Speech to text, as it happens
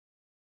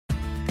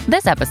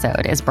This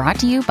episode is brought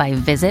to you by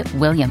Visit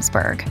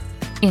Williamsburg.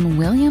 In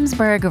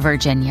Williamsburg,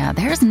 Virginia,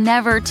 there's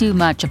never too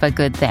much of a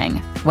good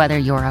thing. Whether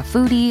you're a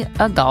foodie,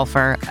 a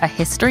golfer, a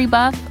history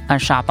buff, a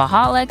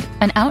shopaholic,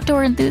 an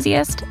outdoor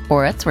enthusiast,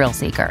 or a thrill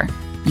seeker,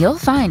 you'll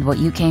find what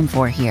you came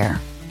for here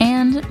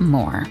and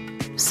more.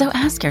 So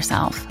ask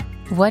yourself,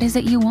 what is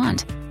it you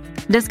want?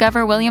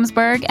 Discover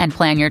Williamsburg and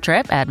plan your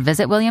trip at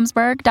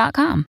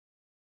visitwilliamsburg.com.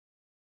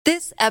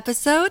 This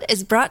episode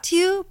is brought to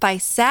you by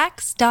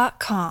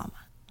Sax.com.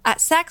 At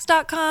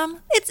Sax.com,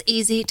 it's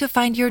easy to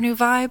find your new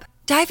vibe.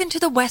 Dive into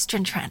the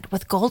Western trend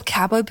with gold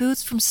cowboy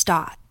boots from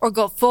Stott, or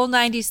go full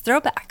 90s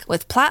throwback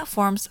with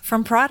platforms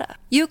from Prada.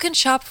 You can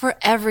shop for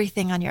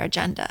everything on your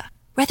agenda,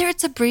 whether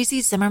it's a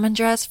breezy Zimmermann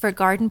dress for a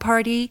garden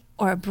party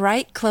or a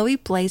bright Chloe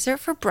blazer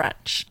for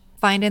brunch.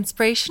 Find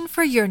inspiration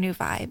for your new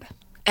vibe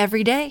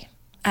every day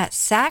at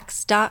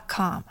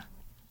Sax.com.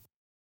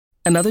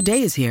 Another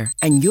day is here,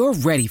 and you're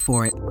ready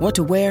for it. What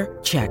to wear?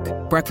 Check.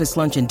 Breakfast,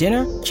 lunch, and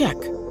dinner? Check.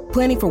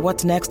 Planning for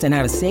what's next and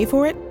how to save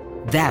for it?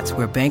 That's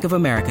where Bank of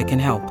America can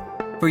help.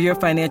 For your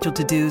financial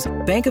to-dos,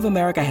 Bank of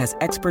America has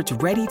experts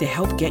ready to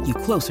help get you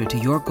closer to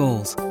your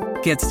goals.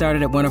 Get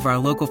started at one of our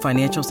local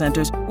financial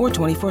centers or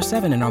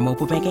 24/7 in our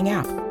mobile banking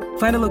app.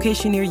 Find a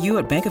location near you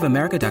at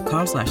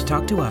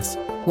bankofamerica.com/talktous.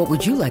 What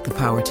would you like the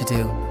power to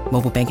do?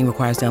 Mobile banking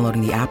requires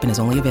downloading the app and is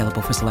only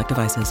available for select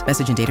devices.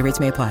 Message and data rates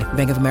may apply.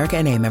 Bank of America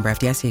N.A., member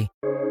FDIC.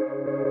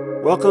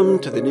 Welcome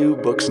to the New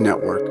Books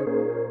Network.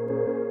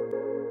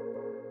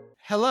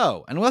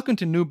 Hello, and welcome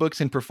to New Books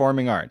in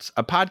Performing Arts,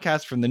 a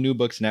podcast from the New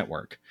Books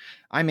Network.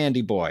 I'm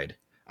Andy Boyd.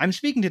 I'm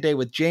speaking today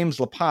with James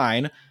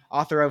Lapine,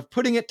 author of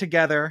Putting It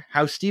Together,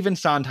 How Stephen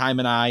Sondheim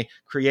and I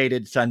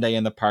Created Sunday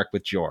in the Park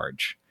with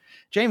George.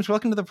 James,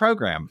 welcome to the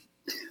program.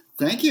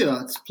 Thank you.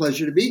 It's a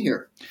pleasure to be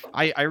here.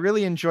 I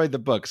really enjoyed the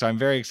book, so I'm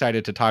very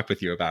excited to talk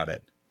with you about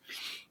it.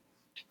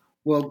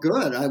 Well,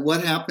 good.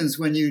 What happens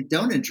when you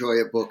don't enjoy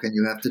a book and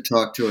you have to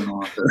talk to an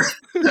author?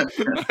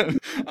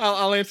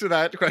 I'll answer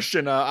that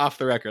question off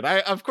the record.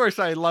 Of course,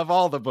 I love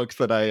all the books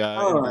that I...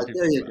 all right,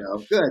 there you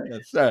go.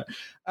 Good. Yes,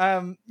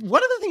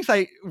 one of the things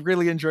I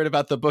really enjoyed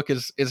about the book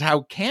is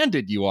how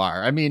candid you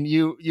are. I mean,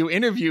 you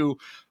interview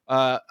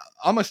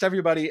almost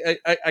everybody,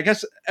 I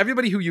guess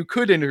everybody who you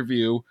could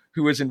interview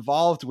who was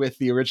involved with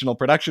the original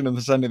production of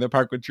The Sunday in the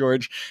Park with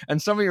George.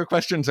 And some of your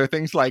questions are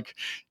things like,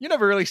 you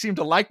never really seemed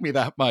to like me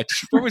that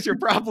much. What was your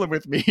problem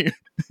with me?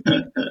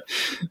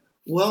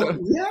 Well,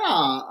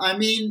 yeah, I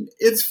mean,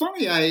 it's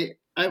funny.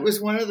 It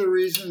was one of the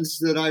reasons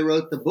that I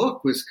wrote the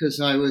book was because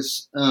I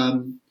was,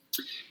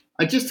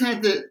 I just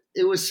had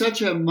it was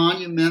such a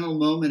monumental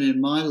moment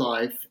in my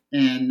life.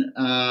 And,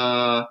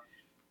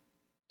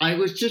 I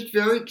was just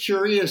very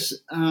curious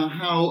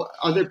how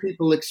other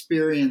people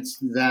experienced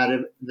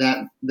that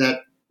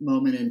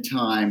moment in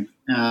time,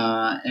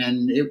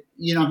 and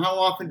how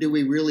often do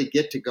we really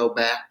get to go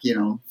back,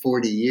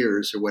 40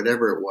 years or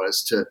whatever it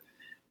was to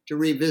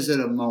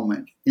revisit a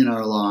moment in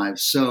our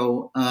lives.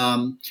 So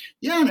and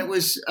it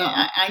was.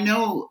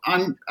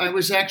 I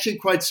was actually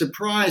quite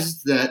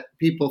surprised that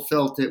people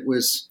felt it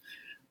was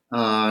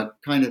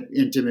kind of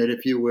intimate,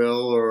 if you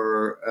will,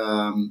 or.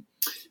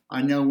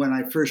 I know when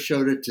I first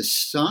showed it to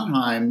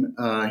Sondheim,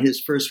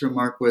 his first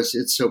remark was,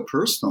 "It's so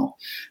personal."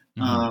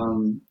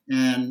 Mm-hmm.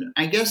 And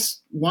I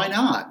guess, why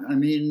not? I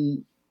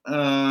mean,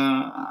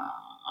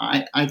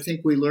 I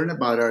think we learn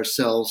about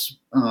ourselves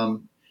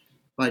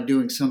by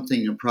doing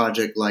a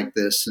project like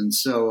this. And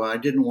so I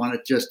didn't want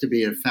it just to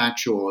be a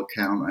factual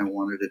account. I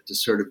wanted it to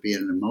sort of be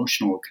an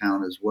emotional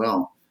account as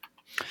well.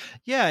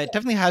 Yeah, it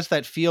definitely has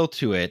that feel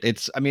to it.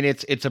 It's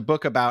a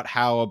book about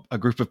how a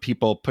group of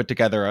people put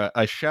together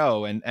a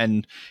show,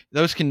 and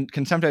those can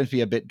sometimes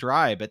be a bit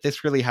dry, but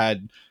this really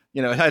had,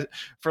 it had,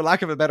 for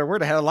lack of a better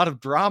word, it had a lot of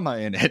drama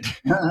in it.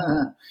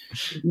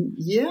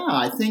 Yeah,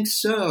 I think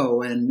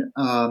so. And,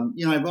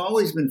 I've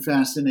always been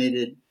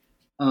fascinated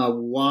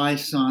why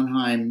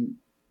Sondheim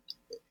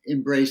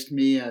embraced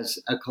me as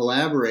a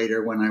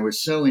collaborator when I was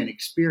so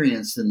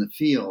inexperienced in the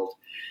field.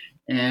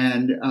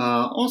 And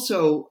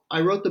also,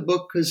 I wrote the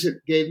book because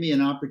it gave me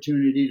an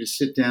opportunity to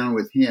sit down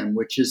with him,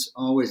 which is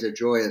always a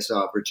joyous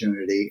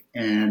opportunity.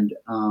 And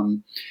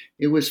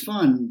it was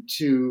fun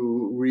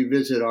to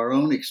revisit our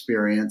own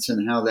experience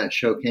and how that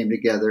show came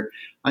together.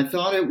 I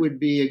thought it would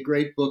be a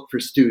great book for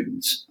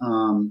students.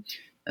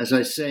 As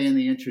I say in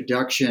the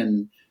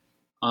introduction,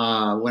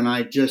 when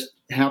I just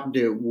happened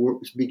to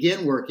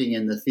begin working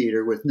in the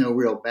theater with no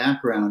real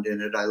background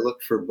in it, I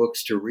looked for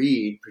books to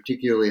read,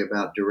 particularly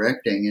about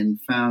directing, and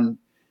found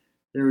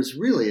there was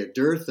really a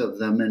dearth of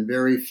them, and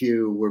very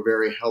few were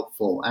very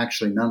helpful.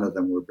 Actually, none of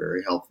them were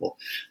very helpful.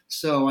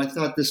 So I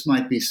thought this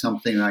might be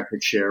something I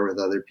could share with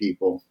other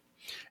people.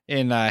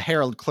 In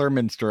Harold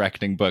Clurman's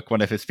directing book, one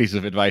of his pieces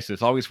of advice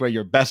is always wear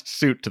your best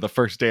suit to the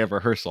first day of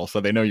rehearsal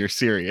so they know you're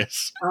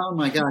serious. Oh,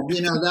 my God.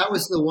 That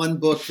was the one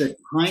book that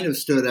kind of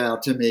stood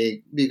out to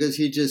me because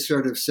he just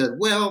sort of said,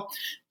 well,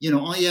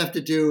 all you have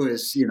to do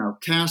is,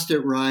 cast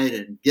it right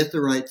and get the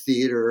right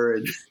theater.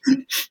 And,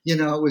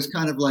 it was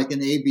kind of like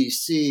an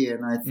ABC.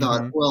 And I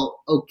thought,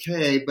 well,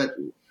 okay, but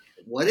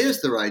what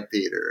is the right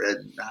theater,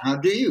 and how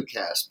do you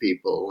cast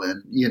people?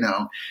 And,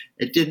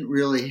 it didn't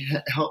really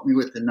help me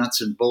with the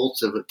nuts and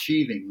bolts of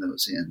achieving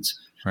those ends.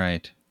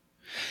 Right.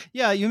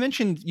 Yeah, you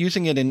mentioned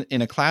using it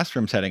in a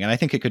classroom setting, and I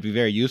think it could be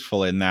very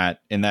useful in that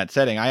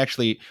setting. I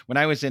actually, when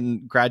I was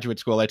in graduate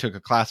school, I took a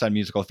class on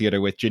musical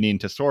theater with Janine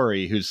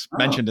Tesori, who's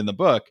mentioned in the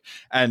book,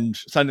 and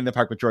Sunday in the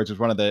Park with George was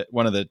one of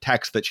the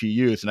texts that she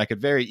used, and I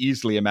could very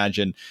easily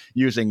imagine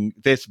using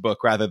this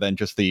book rather than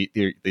just the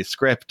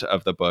script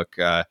of the book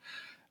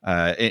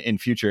in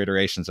future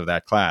iterations of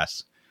that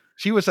class.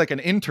 She was like an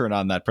intern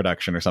on that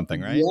production or something,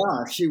 right?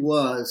 Yeah, she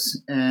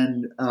was,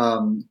 and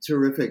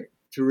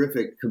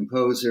terrific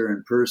composer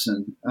and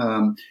person.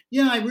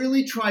 I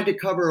really tried to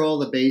cover all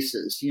the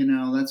bases.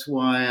 That's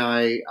why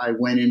I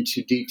went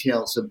into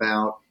details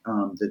about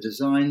the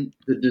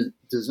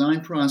design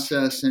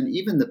process, and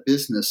even the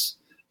business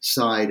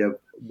side of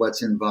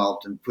what's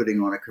involved in putting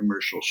on a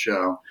commercial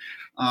show.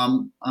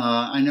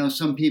 I know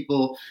some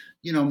people,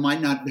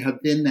 might not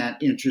have been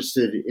that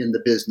interested in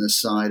the business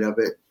side of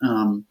it.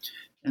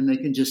 And they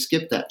can just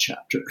skip that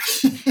chapter.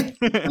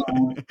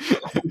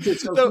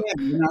 It's okay.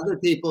 And other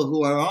people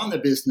who are on the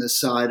business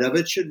side of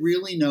it should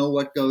really know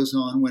what goes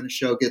on when a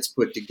show gets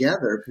put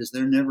together, because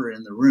they're never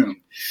in the room.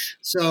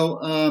 So,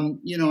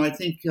 I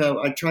think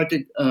I tried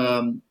to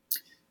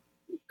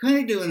kind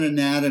of do an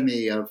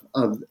anatomy of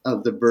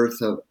the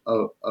birth of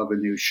a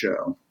new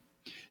show.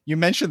 You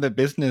mentioned the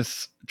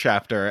business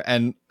chapter,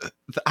 and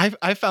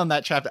I found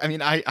that chapter, I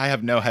mean, I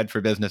have no head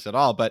for business at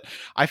all, but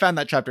I found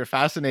that chapter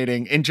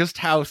fascinating in just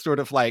how sort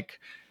of like,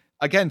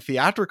 again,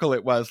 theatrical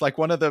it was. Like,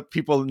 one of the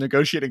people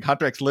negotiating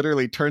contracts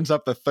literally turns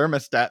up the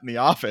thermostat in the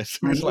office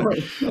and is like,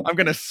 I'm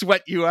going to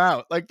sweat you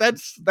out. Like,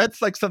 that's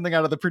like something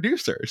out of The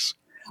Producers.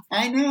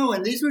 I know,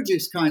 and these were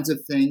just kinds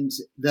of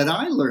things that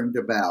I learned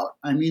about.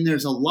 I mean,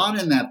 there's a lot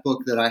in that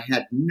book that I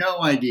had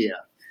no idea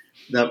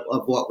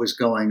of what was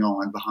going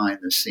on behind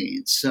the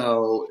scenes.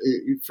 So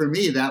for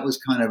me, that was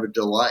kind of a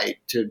delight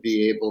to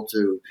be able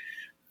to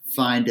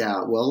find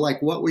out, well,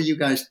 like, what were you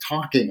guys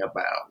talking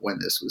about when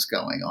this was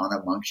going on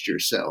amongst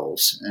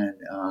yourselves?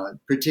 And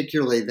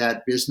particularly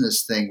that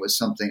business thing was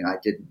something I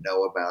didn't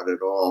know about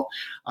at all.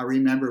 I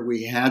remember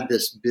we had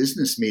this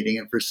business meeting,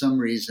 and for some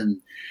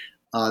reason,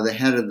 the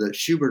head of the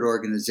Schubert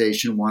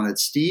organization wanted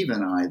Steve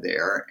and I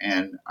there,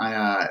 and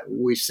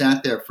we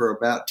sat there for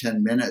about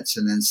 10 minutes,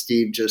 and then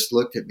Steve just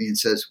looked at me and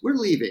says, "We're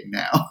leaving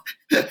now."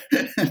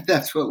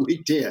 That's what we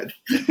did.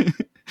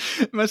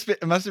 It must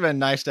have been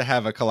nice to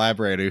have a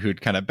collaborator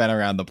who'd kind of been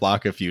around the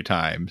block a few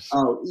times.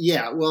 Oh,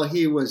 yeah. Well,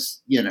 he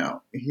was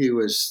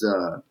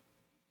the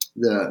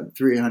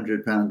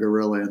 300-pound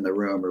gorilla in the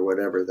room, or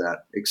whatever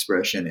that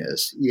expression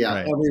is. Yeah,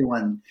 right.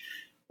 Everyone...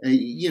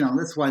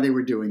 that's why they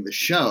were doing the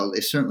show.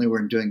 They certainly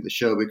weren't doing the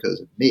show because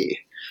of me.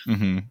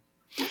 Mm-hmm.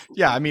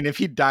 Yeah, I mean, if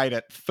he died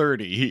at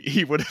 30,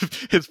 he would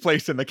have, his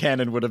place in the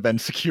canon would have been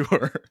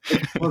secure.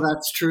 Well,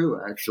 that's true,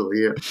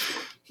 actually. Yeah.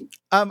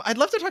 I'd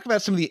love to talk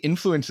about some of the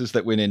influences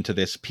that went into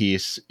this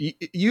piece.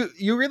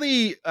 You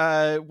really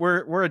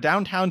were a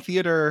downtown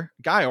theater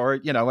guy, or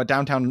a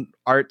downtown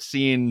art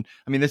scene.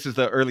 I mean, this is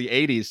the early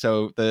 80s,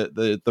 so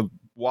the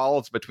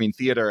walls between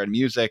theater and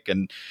music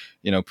and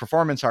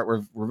performance art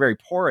were very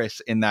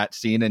porous in that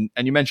scene. And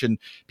you mentioned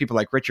people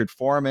like Richard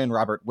Foreman,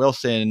 Robert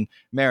Wilson,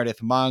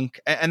 Meredith Monk,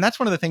 and that's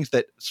one of the things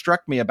that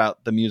struck me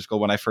about the musical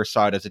when I first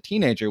saw it as a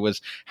teenager,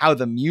 was how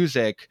the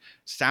music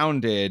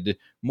sounded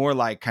more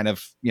like kind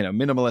of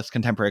minimalist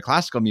contemporary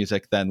classical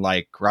music than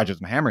like Rodgers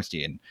and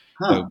Hammerstein.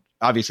 So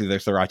obviously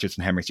there's the Rodgers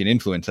and Hammerstein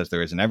influence, as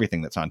there is in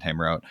everything that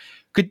Sondheim wrote.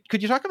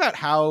 Could you talk about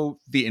how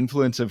the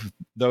influence of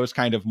those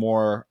kind of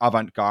more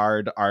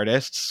avant-garde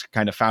artists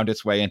kind of found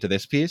its way into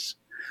this piece?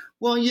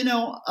 Well,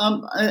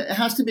 it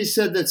has to be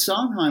said that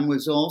Sondheim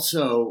was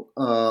also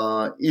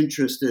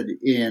interested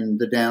in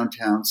the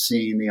downtown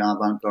scene, the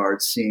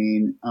avant-garde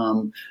scene.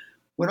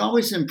 What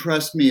always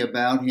impressed me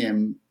about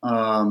him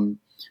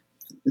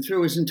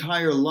through his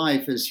entire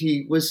life is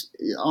he was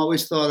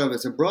always thought of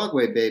as a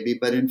Broadway baby,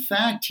 but in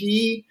fact,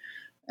 he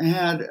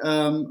had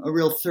a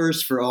real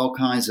thirst for all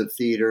kinds of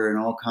theater and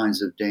all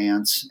kinds of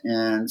dance.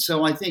 And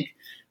so I think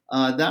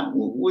that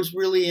was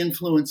really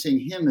influencing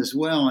him as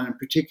well. And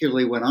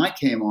particularly when I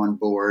came on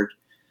board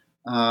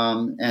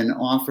and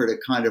offered a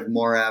kind of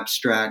more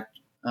abstract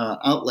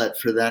outlet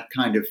for that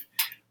kind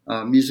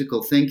of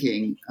musical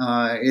thinking,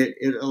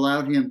 it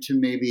allowed him to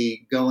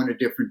maybe go in a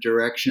different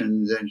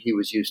direction than he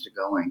was used to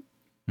going.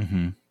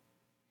 Mm-hmm.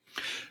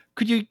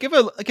 Could you give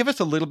us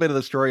a little bit of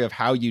the story of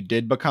how you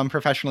did become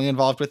professionally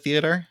involved with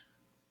theater?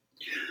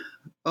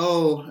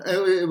 Oh,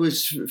 it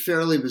was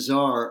fairly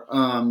bizarre.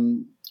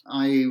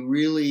 I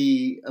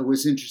really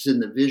was interested in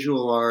the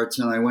visual arts,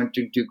 and I went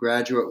to do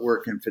graduate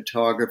work in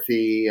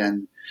photography,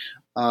 and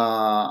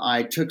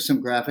I took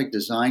some graphic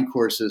design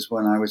courses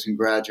when I was in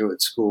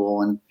graduate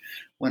school. And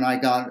when I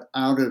got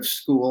out of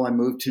school, I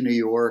moved to New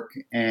York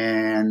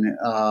and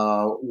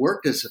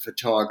worked as a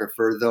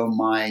photographer, though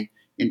my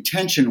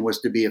intention was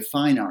to be a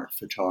fine art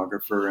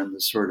photographer in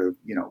the sort of,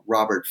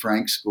 Robert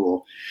Frank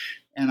school.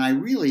 And I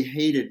really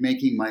hated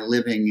making my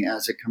living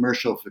as a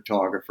commercial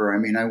photographer. I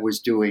mean, I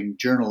was doing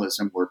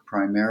journalism work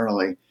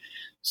primarily.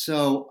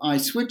 So I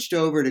switched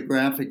over to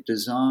graphic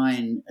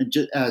design as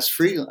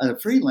a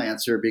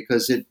freelancer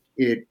because it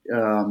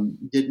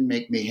didn't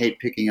make me hate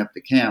picking up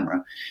the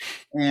camera.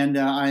 And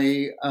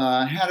I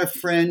had a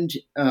friend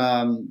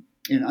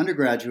in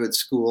undergraduate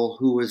school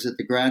who was at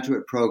the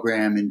graduate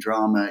program in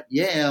drama at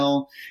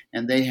Yale,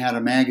 and they had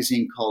a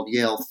magazine called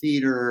Yale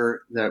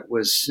Theater that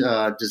was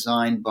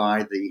designed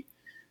by the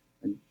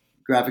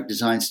graphic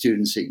design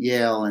students at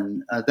Yale,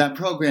 and that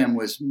program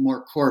was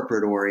more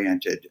corporate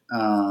oriented,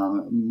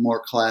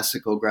 more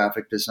classical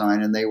graphic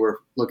design, and they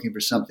were looking for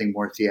something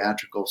more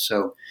theatrical.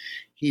 So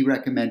he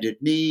recommended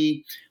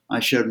me. I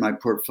showed my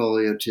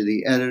portfolio to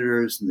the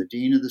editors and the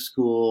dean of the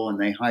school, and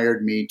they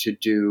hired me to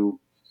do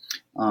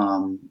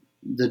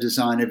the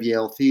design of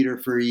Yale Theater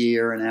for a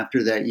year. And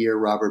after that year,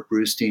 Robert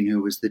Brustein,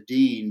 who was the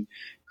dean,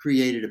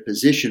 created a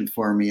position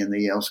for me in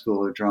the Yale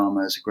School of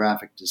Drama as a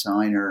graphic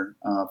designer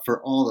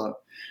for all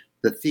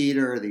the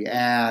theater, the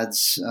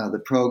ads,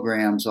 the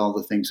programs, all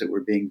the things that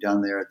were being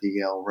done there at the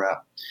Yale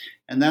Rep.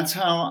 And that's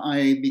how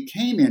I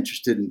became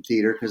interested in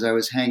theater, because I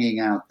was hanging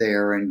out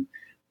there and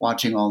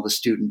watching all the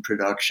student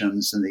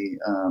productions and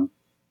the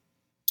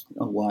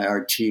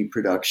YRT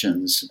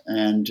productions.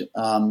 And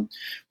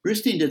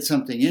Brustein did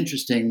something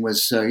interesting,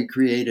 was he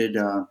created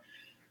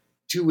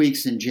 2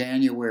 weeks in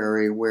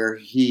January where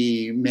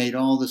he made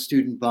all the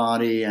student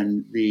body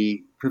and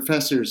the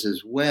professors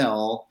as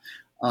well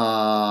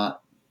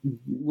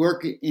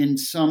work in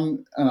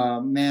some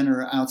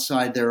manner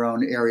outside their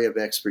own area of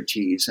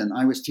expertise. And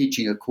I was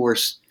teaching a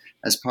course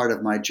as part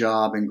of my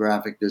job in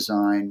graphic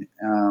design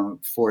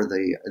for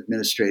the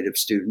administrative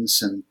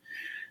students, and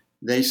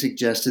they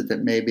suggested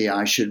that maybe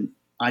I should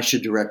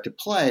direct a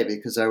play,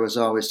 because I was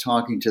always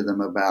talking to them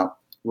about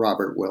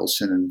Robert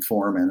Wilson and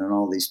Foreman and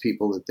all these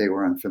people that they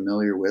were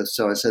unfamiliar with.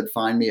 So I said,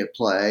 find me a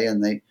play,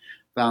 and they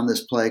found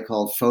this play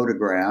called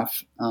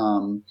Photograph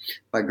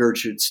by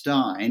Gertrude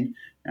Stein.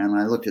 And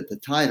I looked at the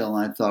title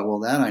and I thought, well,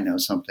 that I know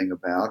something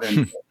about.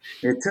 And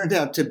it turned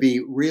out to be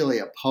really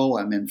a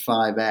poem in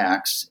 5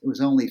 acts. It was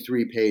only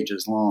 3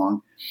 pages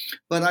long.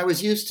 But I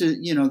was used to,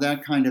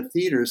 that kind of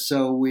theater.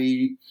 So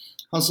we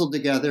hustled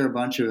together a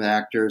bunch of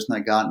actors, and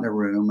I got in a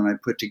room and I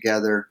put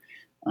together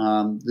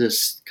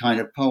this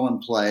kind of poem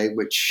play,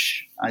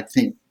 which I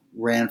think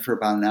ran for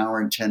about an hour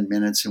and 10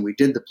 minutes. And we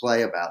did the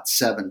play about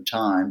 7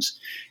 times.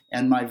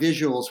 And my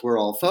visuals were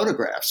all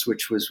photographs,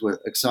 which was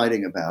what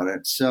exciting about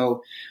it.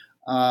 So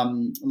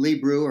Lee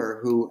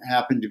Brewer, who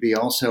happened to be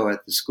also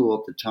at the school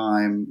at the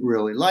time,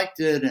 really liked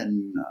it.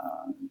 And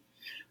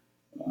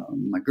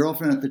my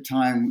girlfriend at the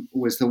time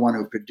was the one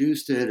who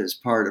produced it as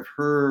part of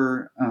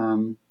her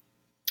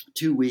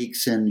 2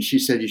 weeks. And she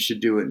said, you should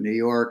do it in New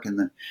York.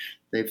 And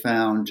they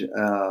found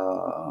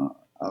a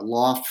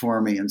loft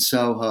for me in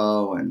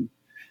Soho, and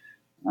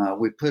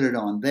we put it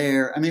on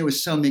there. I mean, it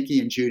was so Mickey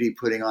and Judy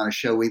putting on a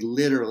show. We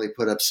literally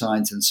put up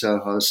signs in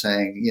Soho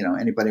saying,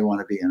 anybody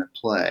want to be in a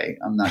play?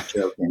 I'm not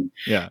joking.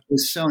 Yeah. It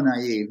was so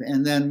naive.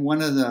 And then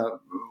one of the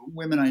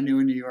women I knew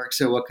in New York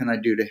said, what can I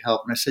do to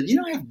help? And I said,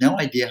 I have no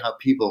idea how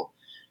people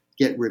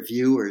get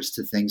reviewers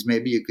to things.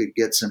 Maybe you could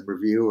get some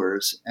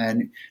reviewers.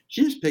 And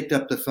she just picked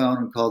up the phone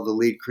and called the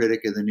lead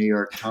critic of the New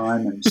York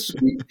Times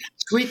and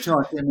sweet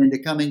talked him into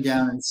coming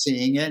down and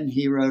seeing it. And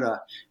he wrote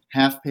a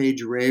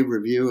half-page rave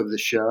review of the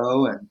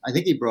show, and I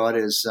think he brought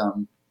his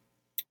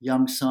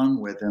young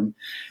son with him,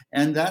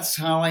 and that's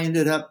how I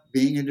ended up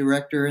being a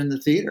director in the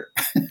theater.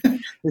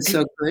 It's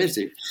so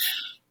crazy.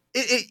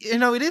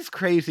 It is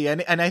crazy,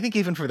 and I think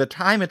even for the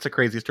time it's a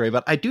crazy story,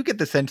 but I do get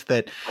the sense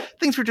that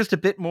things were just a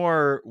bit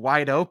more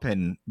wide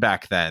open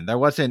back then. There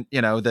wasn't,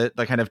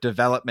 the kind of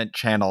development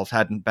channels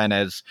hadn't been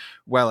as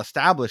well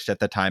established at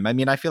the time. I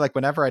mean, I feel like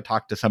whenever I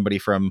talk to somebody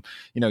from,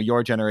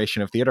 your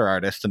generation of theater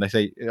artists, and I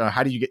say,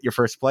 how did you get your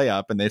first play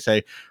up? And they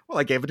say, well,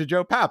 I gave it to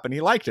Joe Papp and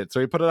he liked it,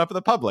 so he put it up in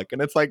the public.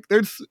 And it's like,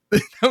 that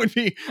would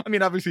be, I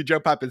mean, obviously Joe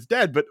Papp is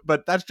dead,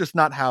 but that's just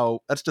not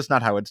how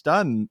it's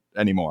done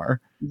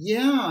anymore.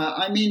 Yeah,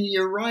 I mean,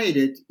 you're right.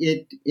 It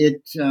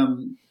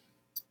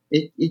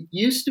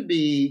used to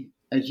be,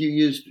 as you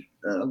used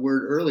a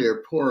word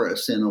earlier,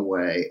 porous in a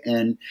way.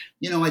 And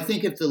I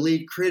think if the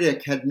lead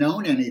critic had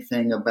known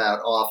anything about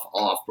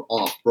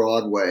off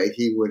Broadway,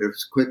 he would have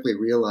quickly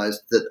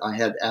realized that I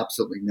had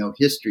absolutely no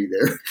history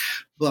there.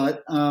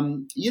 But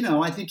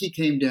I think he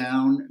came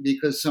down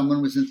because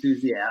someone was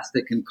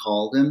enthusiastic and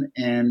called him,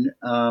 and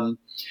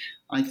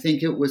I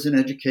think it was an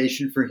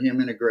education for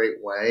him in a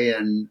great way.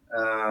 And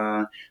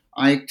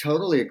I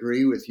totally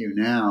agree with you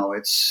now.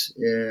 It's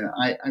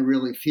I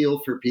really feel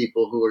for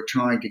people who are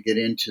trying to get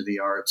into the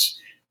arts,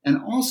 and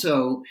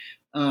also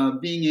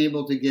being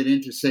able to get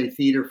into, say,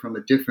 theater from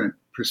a different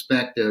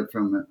perspective,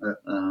 from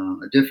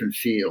a different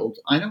field.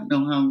 I don't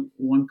know how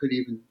one could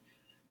even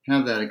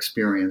have that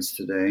experience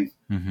today.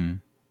 Mm-hmm.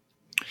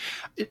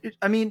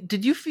 I mean,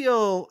 did you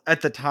feel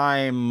at the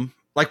time,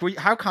 like,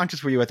 how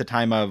conscious were you at the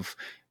time of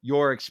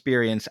your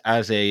experience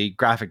as a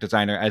graphic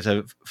designer, as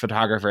a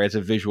photographer, as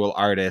a visual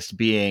artist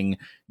being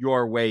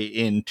your way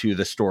into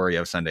the story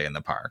of Sunday in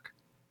the Park?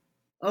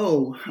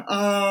 Oh,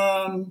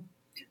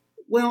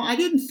 well, I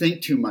didn't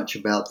think too much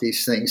about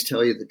these things,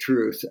 tell you the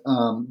truth.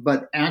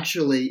 But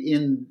actually,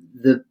 in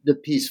the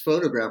piece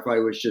photograph I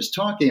was just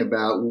talking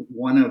about,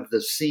 one of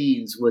the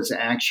scenes was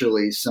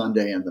actually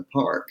Sunday in the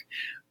Park,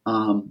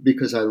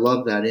 because I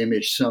love that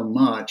image so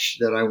much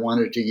that I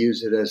wanted to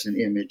use it as an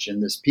image in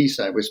this piece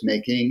I was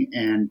making.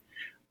 And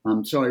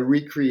so I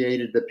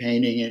recreated the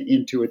painting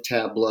into a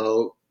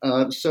tableau.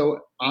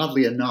 So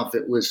oddly enough,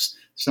 it was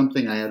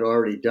something I had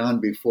already done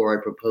before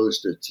I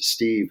proposed it to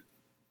Steve.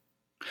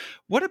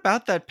 What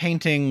about that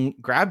painting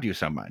grabbed you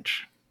so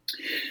much?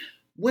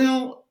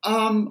 Well,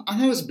 I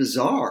thought it was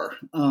bizarre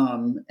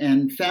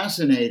and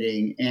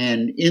fascinating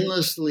and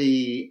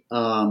endlessly,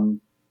 what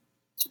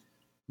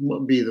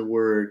would be the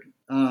word?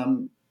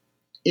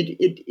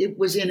 It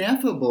was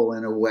ineffable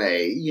in a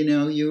way. You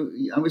know,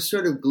 I was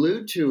sort of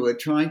glued to it,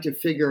 trying to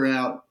figure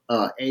out,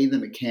 the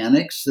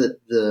mechanics that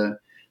the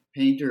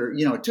painter,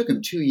 it took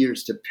him 2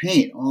 years to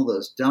paint all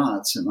those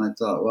dots. And I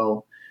thought,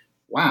 well,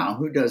 wow,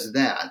 who does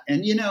that?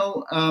 And,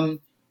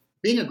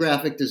 being a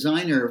graphic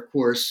designer, of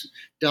course,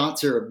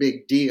 dots are a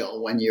big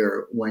deal when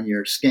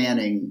you're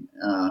scanning.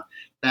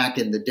 Back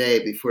in the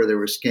day, before there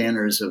were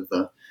scanners of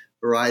the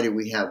variety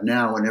we have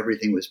now, when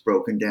everything was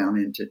broken down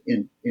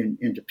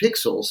into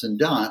pixels and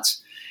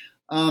dots.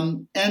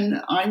 And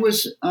I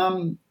was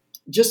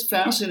just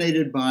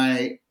fascinated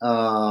by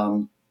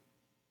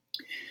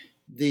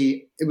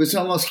it was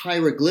almost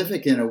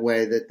hieroglyphic in a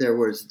way, that there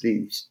was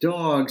these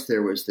dogs,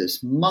 there was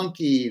this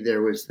monkey,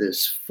 there was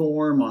this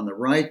form on the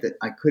right that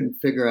I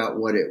couldn't figure out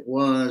what it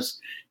was.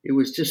 It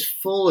was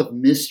just full of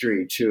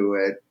mystery to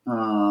it.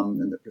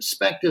 And the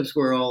perspectives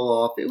were all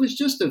off. It was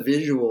just a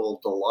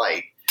visual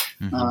delight,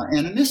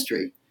 and a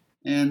mystery.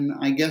 And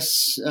I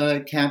guess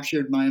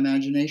captured my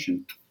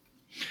imagination.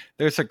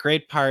 There's a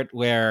great part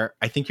where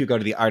I think you go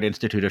to the Art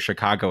Institute of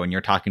Chicago and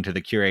you're talking to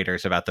the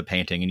curators about the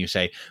painting, and you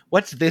say,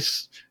 what's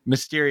this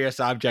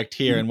mysterious object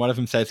here? And one of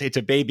them says, it's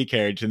a baby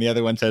carriage. And the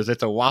other one says,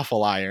 it's a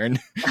waffle iron.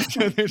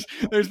 So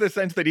there's the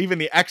sense that even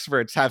the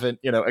experts haven't,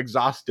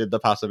 exhausted the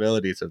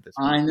possibilities of this.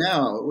 I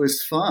know. It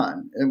was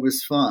fun.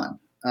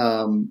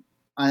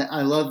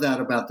 I love that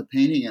about the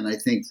painting, and I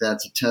think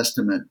that's a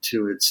testament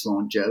to its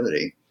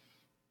longevity.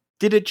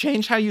 Did it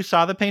change how you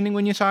saw the painting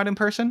when you saw it in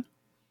person?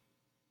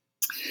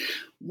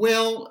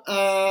 Well,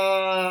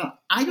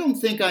 I don't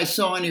think I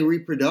saw any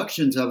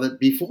reproductions of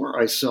it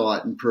before I saw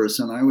it in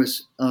person. I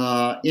was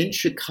in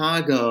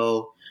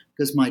Chicago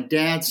because my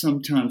dad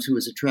sometimes, who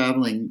was a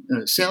traveling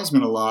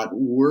salesman a lot,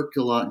 worked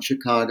a lot in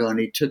Chicago, and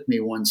he took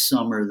me one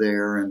summer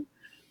there, and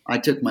I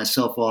took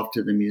myself off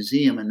to the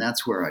museum, and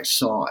that's where I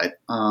saw it.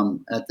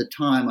 At the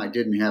time, I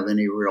didn't have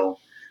any real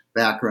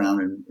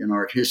background in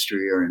art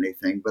history or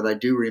anything, but I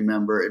do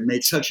remember it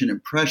made such an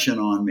impression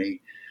on me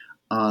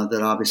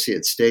that obviously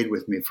it stayed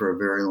with me for a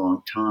very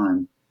long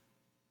time.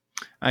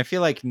 I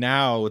feel like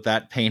now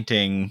that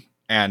painting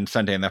and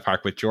Sunday in the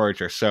Park with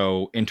George are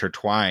so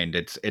intertwined,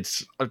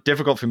 it's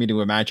difficult for me to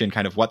imagine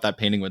kind of what that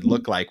painting would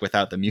look like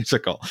without the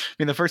musical. I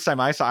mean, the first time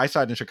I saw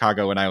it in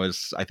Chicago when I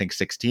was, I think,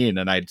 16,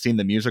 and I'd seen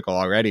the musical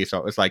already. So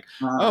it was like,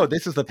 oh,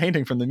 this is the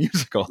painting from the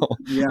musical.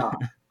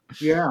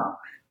 Yeah.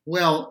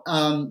 Well,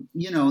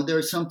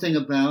 there's something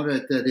about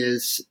it that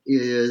is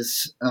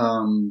it's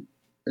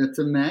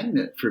a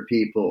magnet for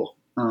people.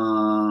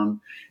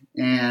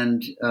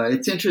 And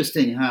it's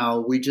interesting how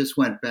we just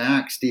went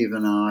back, Steve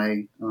and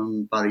I,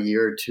 about a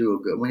year or two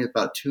ago,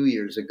 about 2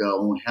 years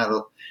ago, and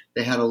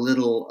they had a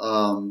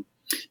little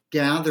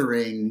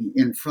gathering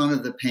in front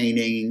of the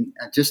painting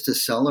just to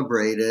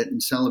celebrate it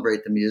and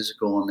celebrate the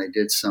musical, and they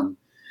did some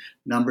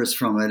numbers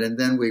from it. And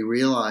then we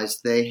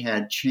realized they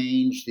had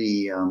changed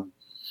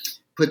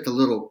put a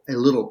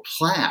little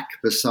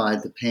plaque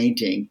beside the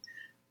painting,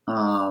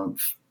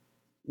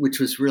 which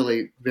was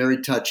really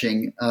very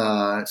touching,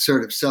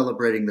 sort of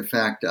celebrating the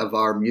fact of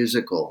our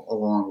musical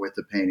along with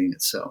the painting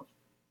itself.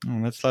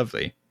 Oh, that's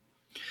lovely.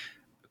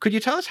 Could you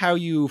tell us how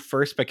you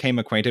first became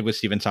acquainted with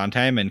Stephen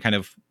Sondheim and kind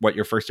of what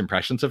your first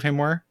impressions of him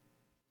were?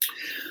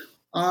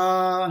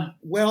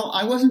 Well,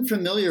 I wasn't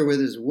familiar with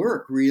his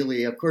work,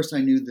 really. Of course,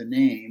 I knew the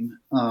name,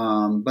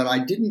 but I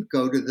didn't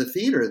go to the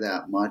theater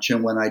that much.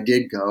 And when I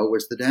did go, it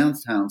was the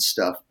downtown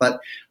stuff.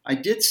 But I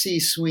did see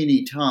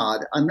Sweeney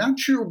Todd. I'm not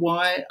sure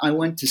why I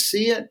went to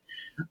see it,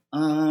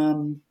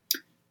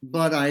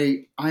 but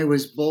I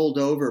was bowled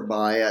over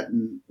by it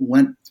and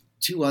went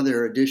 2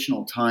 other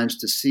additional times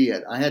to see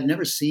it. I had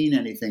never seen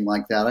anything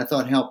like that. I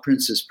thought Hal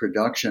Prince's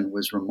production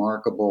was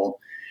remarkable.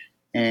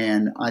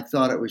 And I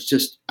thought I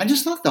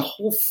just thought the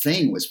whole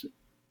thing was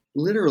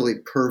literally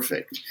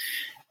perfect.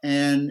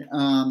 And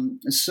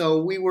so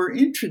we were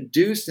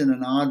introduced in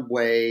an odd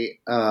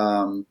way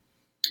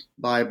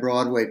by a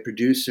Broadway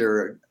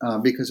producer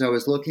because I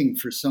was looking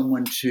for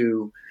someone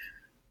to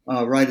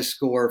write a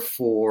score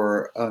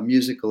for a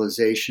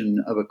musicalization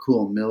of A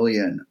Cool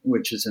Million,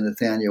 which is a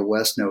Nathaniel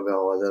West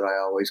novella that I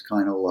always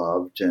kind of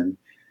loved. And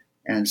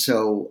And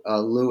so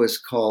Lewis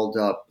called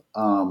up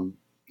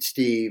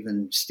Steve,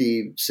 and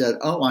Steve said,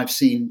 "Oh, I've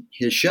seen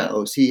his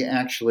shows." He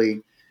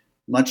actually,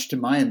 much to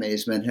my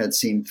amazement, had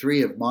seen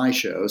 3 of my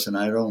shows, and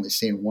I had only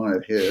seen 1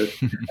 of his.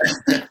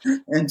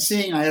 And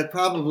seeing I had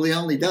probably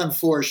only done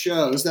 4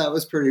 shows, that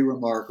was pretty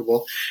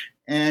remarkable.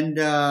 And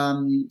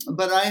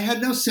but I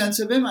had no sense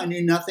of him. I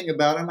knew nothing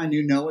about him. I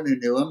knew no one who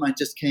knew him. I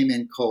just came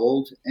in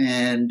cold,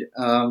 and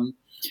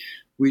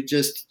we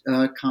just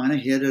kind of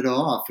hit it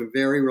off.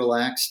 Very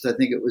relaxed. I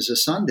think it was a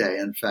Sunday,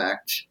 in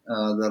fact,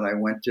 that I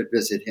went to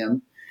visit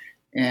him.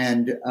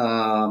 And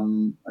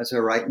as I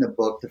write in the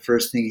book, the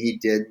first thing he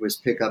did was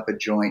pick up a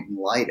joint and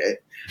light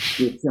it,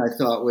 which I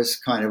thought was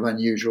kind of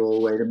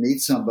unusual way to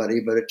meet somebody,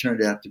 but it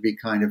turned out to be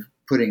kind of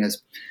putting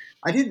us.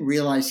 I didn't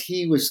realize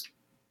he was,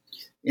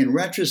 in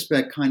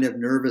retrospect, kind of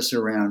nervous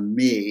around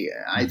me.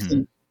 I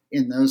think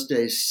in those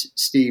days,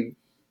 Steve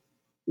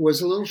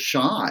was a little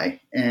shy,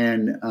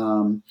 and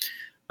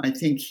I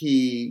think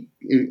he,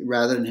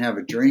 rather than have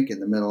a drink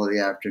in the middle of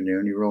the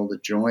afternoon, he rolled a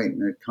joint,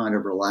 and it kind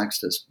of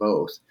relaxed us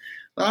both.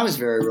 But I was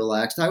very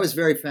relaxed. I was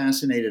very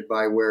fascinated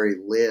by where he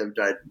lived.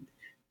 I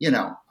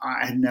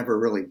had never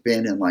really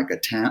been in like a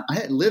town. I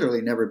had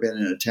literally never been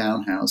in a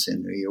townhouse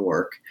in New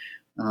York.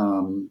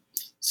 And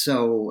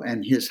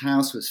his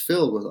house was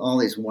filled with all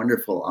these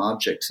wonderful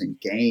objects and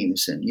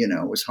games. And,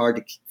 it was hard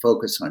to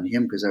focus on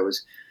him because I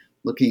was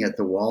looking at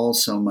the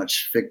walls so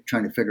much,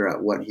 trying to figure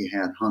out what he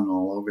had hung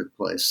all over the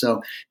place.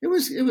 So it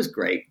was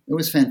great. It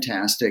was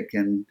fantastic.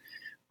 And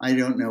I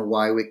don't know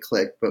why we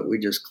clicked, but we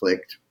just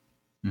clicked.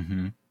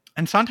 Mm-hmm.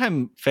 And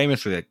Sondheim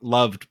famously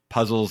loved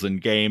puzzles and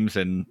games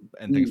and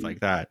things like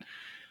that,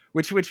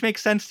 which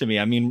makes sense to me.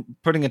 I mean,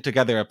 putting it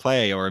together a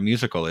play or a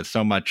musical is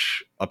so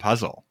much a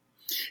puzzle.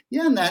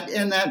 Yeah, and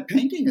that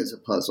painting is a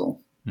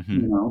puzzle,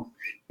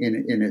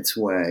 in its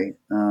way.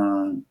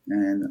 And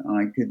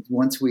I could,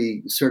 once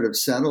we sort of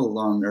settled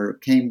on or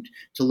came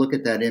to look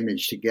at that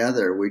image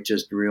together, we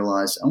just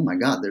realized, oh my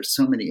God, there's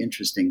so many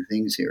interesting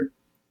things here.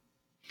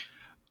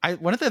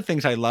 One of the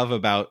things I love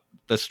about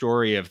the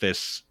story of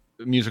this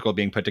musical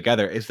being put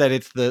together is that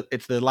it's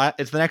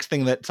the next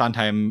thing that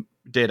Sondheim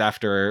did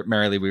after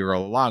Merrily We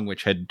Roll Along,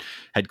 which had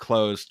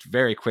closed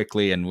very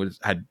quickly and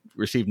had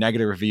received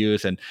negative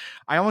reviews. And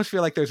I almost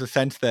feel like there's a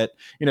sense that,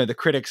 the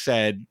critics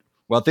said,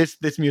 well,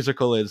 this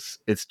musical is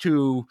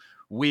too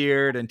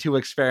weird and too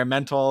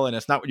experimental, and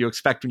it's not what you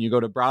expect when you go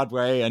to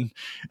Broadway.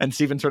 And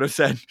Stephen sort of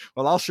said,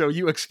 well, I'll show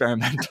you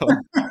experimental.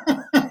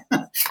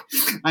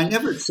 I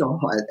never saw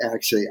it,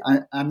 actually.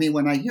 I mean,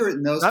 when I hear it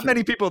in those Not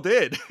many people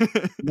did.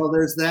 Well,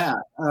 there's that.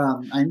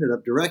 I ended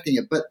up directing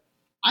it, but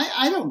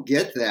I don't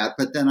get that.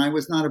 But then I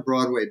was not a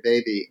Broadway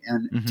baby.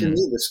 And to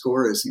me, the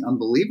score is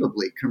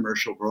unbelievably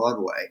commercial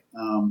Broadway.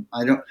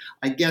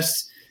 I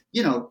guess,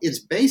 it's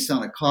based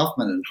on a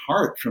Kaufman and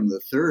Hart from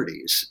the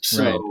 30s.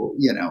 So,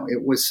 right.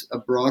 It was a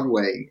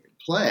Broadway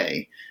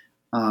play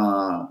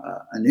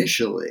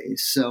initially.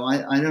 So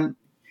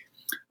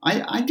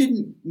I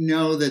didn't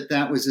know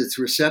that was its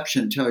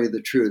reception, tell you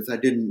the truth. I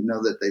didn't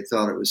know that they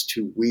thought it was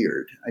too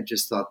weird. I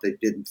just thought they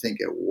didn't think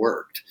it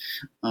worked.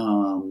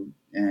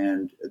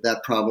 And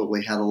that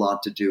probably had a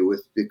lot to do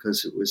with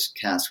because it was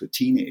cast with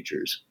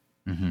teenagers.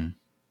 Mm-hmm.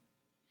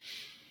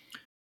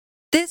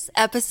 This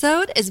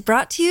episode is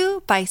brought to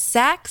you by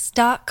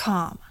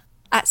Saks.com.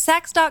 At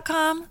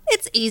Saks.com,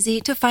 it's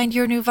easy to find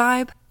your new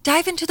vibe.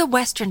 Dive into the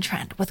Western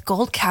trend with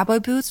gold cowboy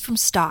boots from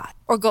Staud,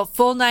 or go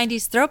full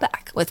 90s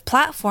throwback with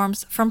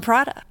platforms from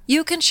Prada.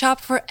 You can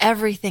shop for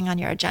everything on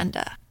your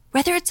agenda,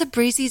 whether it's a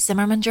breezy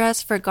Zimmermann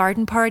dress for a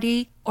garden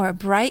party or a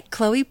bright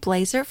Chloe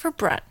blazer for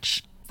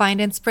brunch.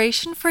 Find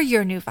inspiration for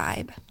your new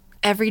vibe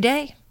every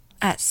day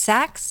at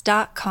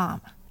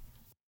Saks.com.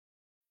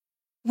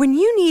 When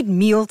you need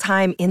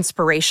mealtime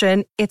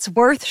inspiration, it's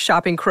worth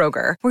shopping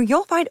Kroger, where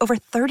you'll find over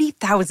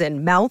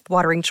 30,000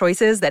 mouth-watering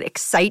choices that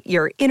excite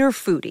your inner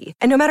foodie.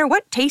 And no matter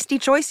what tasty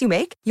choice you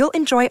make, you'll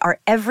enjoy our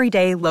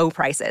everyday low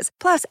prices,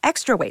 plus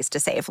extra ways to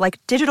save,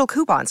 like digital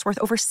coupons worth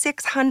over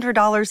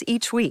 $600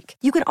 each week.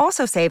 You can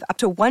also save up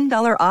to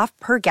 $1 off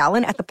per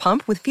gallon at the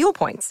pump with fuel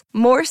points.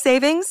 More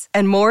savings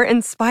and more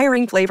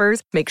inspiring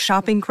flavors make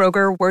shopping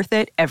Kroger worth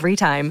it every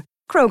time.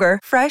 Kroger,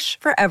 fresh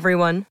for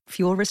everyone.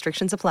 Fuel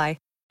restrictions apply.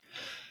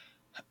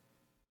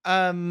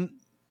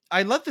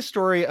 I love the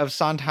story of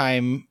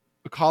Sondheim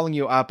calling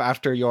you up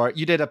after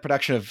you did a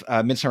production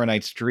of Midsummer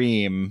Night's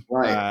Dream,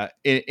 right.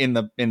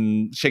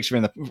 in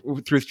Shakespeare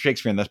through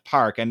Shakespeare in the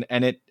Park, and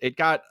it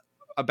got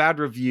a bad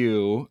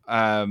review,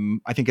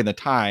 I think in the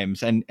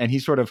Times, and he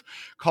sort of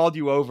called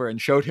you over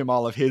and showed him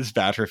all of his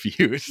bad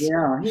reviews.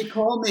 Yeah, he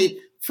called me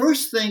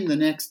first thing the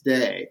next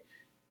day.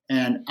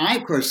 And I,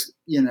 of course,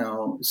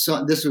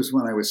 so this was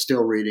when I was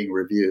still reading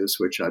reviews,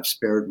 which I've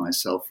spared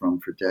myself from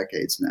for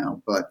decades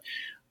now. But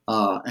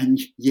and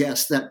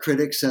yes, that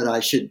critic said I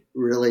should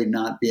really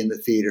not be in the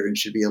theater and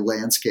should be a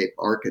landscape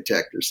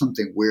architect or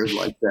something weird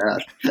like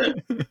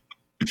that.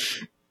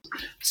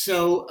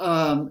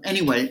 So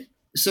anyway,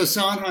 so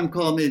Sondheim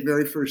called me the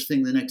very first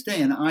thing the next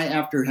day. And I,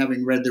 after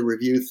having read the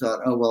review, thought,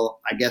 oh, well,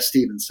 I guess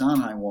Stephen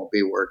Sondheim won't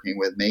be working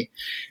with me.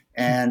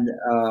 And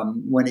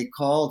when he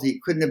called, he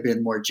couldn't have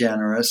been more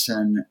generous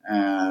and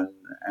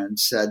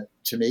said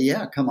to me,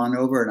 "Yeah, come on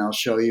over and I'll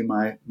show you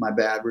my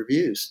bad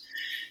reviews."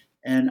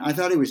 And I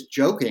thought he was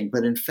joking,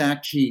 but in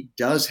fact, he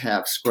does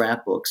have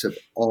scrapbooks of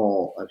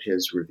all of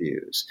his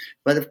reviews.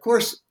 But of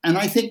course, and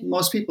I think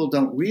most people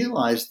don't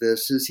realize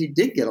this, is he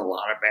did get a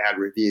lot of bad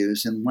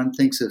reviews. And one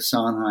thinks of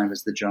Sondheim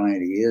as the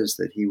giant he is,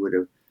 that he would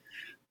have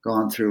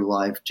gone through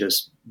life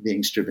just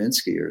being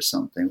Stravinsky or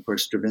something. Of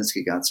course,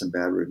 Stravinsky got some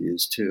bad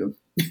reviews too.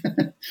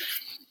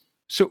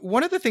 So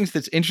one of the things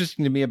that's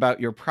interesting to me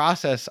about your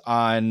process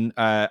on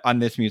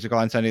this musical,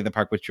 on Sunday in the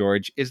Park with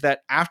George, is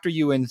that after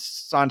you and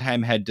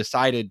Sondheim had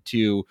decided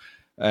to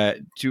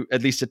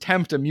at least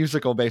attempt a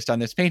musical based on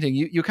this painting,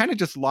 you kind of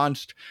just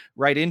launched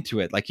right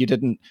into it. Like you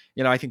didn't,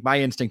 I think my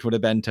instinct would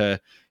have been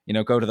to,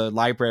 go to the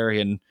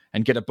library and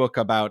get a book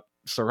about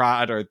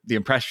Seurat or the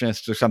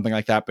Impressionists or something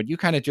like that. But you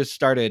kind of just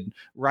started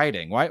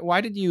writing.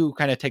 Why did you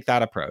kind of take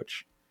that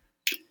approach?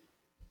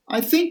 I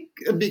think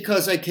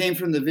because I came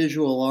from the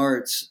visual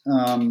arts,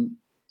 when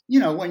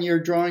you're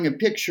drawing a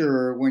picture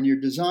or when you're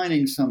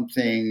designing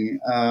something,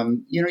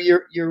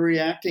 you're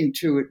reacting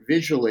to it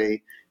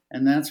visually.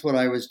 And that's what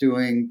I was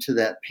doing to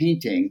that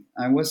painting.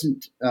 I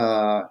wasn't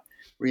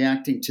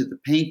reacting to the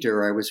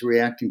painter. I was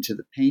reacting to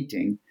the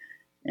painting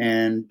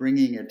and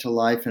bringing it to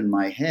life in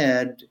my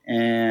head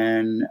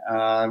and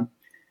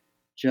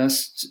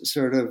just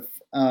sort of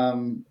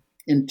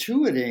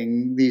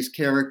intuiting these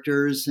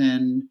characters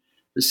and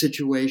the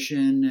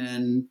situation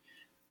and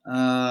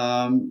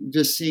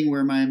just seeing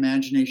where my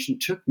imagination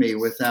took me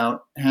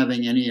without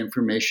having any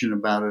information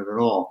about it at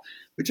all,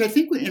 which I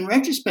think in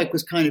retrospect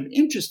was kind of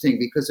interesting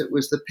because it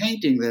was the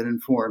painting that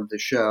informed the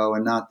show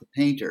and not the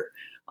painter.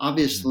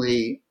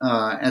 Obviously,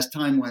 as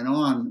time went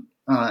on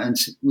and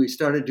we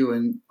started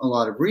doing a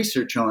lot of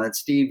research on it,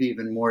 Steve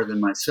even more than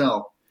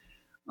myself,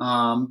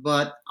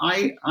 but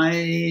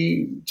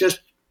I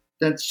just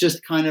that's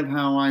just kind of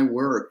how I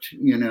worked,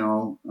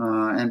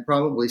 and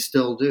probably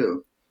still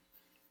do.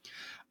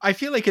 I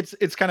feel like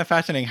it's kind of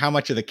fascinating how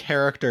much of the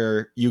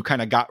character you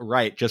kind of got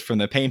right just from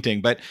the painting,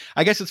 but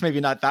I guess it's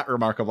maybe not that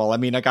remarkable. I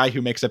mean, a guy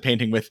who makes a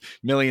painting with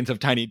millions of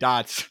tiny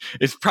dots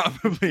is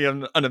probably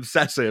an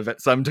obsessive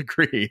at some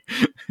degree.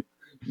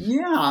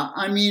 Yeah,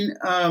 I mean,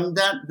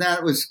 that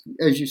was,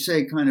 as you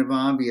say, kind of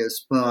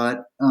obvious,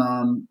 but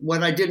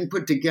what I didn't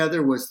put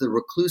together was the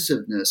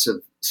reclusiveness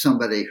of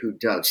somebody who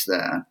does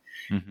that.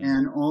 Mm-hmm.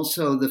 And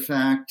also the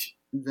fact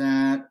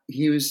that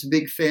he was a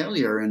big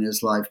failure in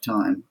his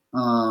lifetime.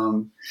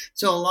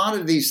 So a lot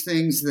of these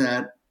things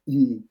that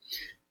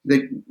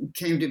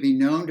came to be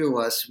known to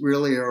us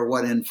really are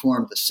what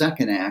informed the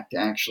second act,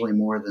 actually,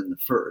 more than the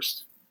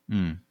first.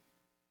 Mm.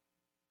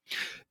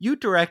 You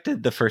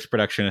directed the first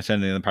production of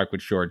Sunday in the Park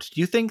with George.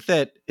 Do you think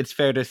that it's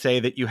fair to say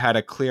that you had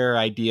a clearer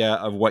idea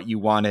of what you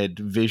wanted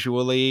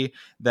visually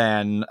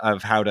than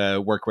of how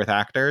to work with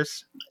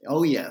actors?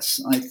 Oh, yes.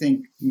 I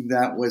think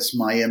that was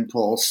my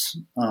impulse.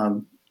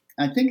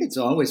 I think it's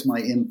always my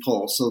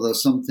impulse, although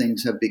some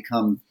things have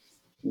become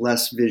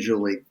less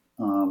visually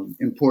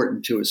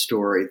important to a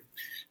story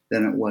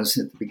than it was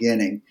at the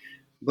beginning.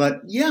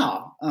 But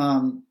yeah,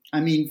 I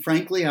mean,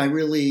 frankly, I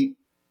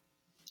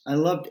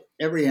loved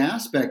every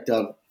aspect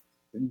of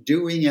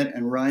doing it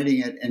and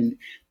writing it. And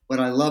what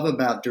I love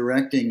about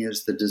directing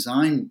is the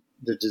design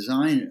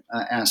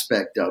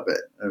aspect of it,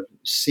 of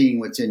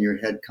seeing what's in your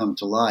head come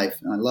to life.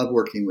 And I love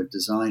working with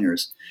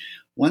designers.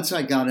 Once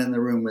I got in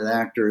the room with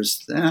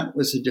actors, that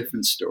was a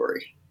different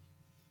story.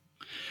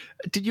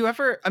 Did you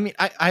ever, I mean,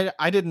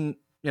 I didn't,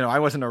 I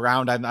wasn't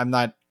around. I'm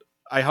not,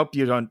 I hope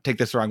you don't take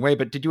this the wrong way,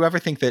 but did you ever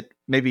think that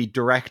maybe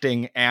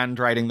directing and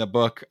writing the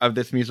book of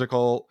this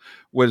musical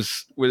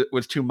was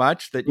too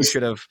much, that you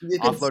should have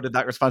offloaded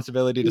that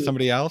responsibility to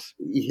somebody else?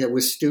 It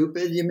was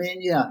stupid, you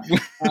mean? Yeah.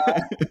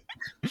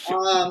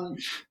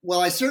 Well,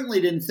 I certainly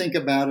didn't think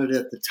about it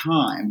at the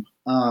time.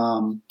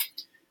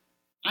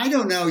 I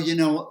don't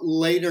know,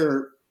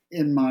 later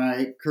in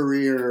my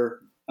career,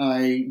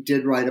 I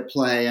did write a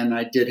play and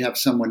I did have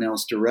someone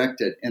else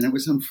direct it. And it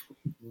was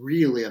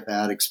really a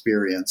bad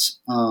experience.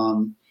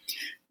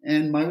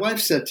 And my wife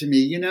said to me,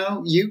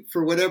 you,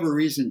 for whatever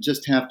reason,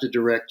 just have to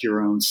direct your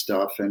own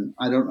stuff. And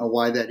I don't know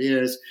why that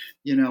is.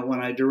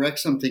 When I direct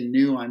something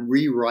new, I'm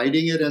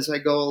rewriting it as I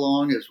go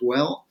along as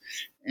well.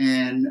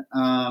 And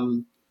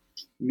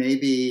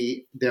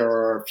maybe there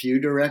are a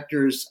few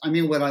directors. I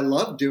mean, what I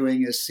love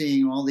doing is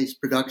seeing all these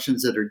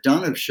productions that are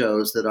done of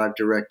shows that I've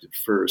directed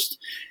first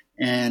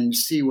and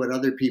see what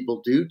other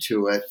people do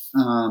to it.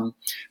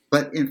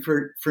 But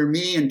for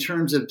me, in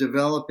terms of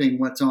developing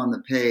what's on the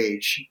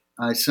page,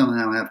 I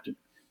somehow have to,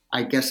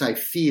 I guess I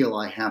feel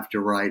I have to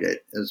write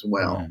it as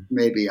well. Mm.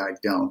 Maybe I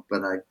don't,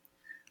 but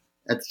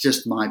that's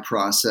just my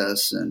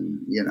process. And,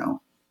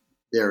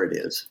 there it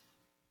is.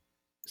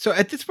 So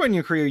at this point in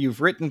your career,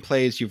 you've written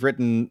plays, you've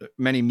written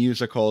many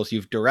musicals,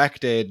 you've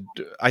directed,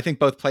 I think,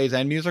 both plays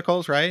and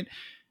musicals, right?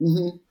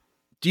 Mm-hmm.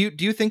 Do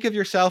you think of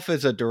yourself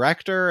as a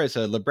director, as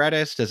a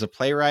librettist, as a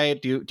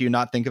playwright? Do you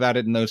not think about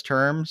it in those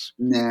terms?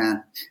 Nah.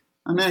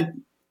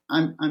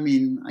 I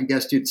mean, I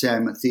guess you'd say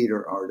I'm a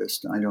theater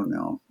artist. I don't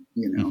know.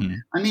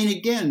 I mean,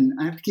 again,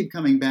 I have to keep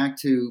coming back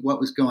to what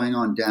was going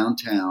on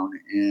downtown.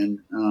 And,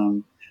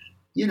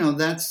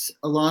 that's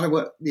a lot of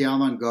what the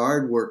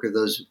avant-garde work of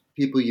those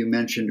people you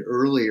mentioned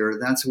earlier,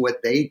 that's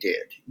what they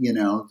did.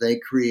 They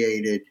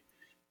created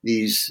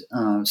these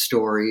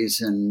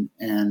stories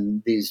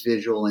and these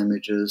visual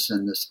images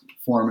and this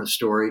form of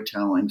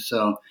storytelling.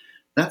 So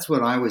that's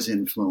what I was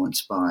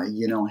influenced by.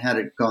 Had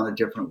it gone a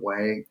different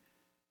way,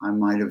 I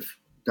might have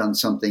done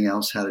something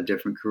else, had a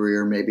different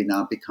career, maybe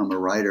not become a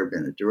writer,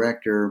 been a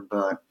director.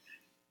 But,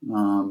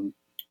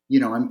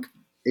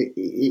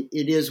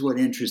 it is what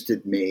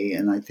interested me.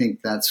 And I think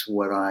that's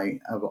what I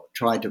have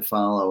tried to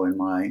follow in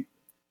my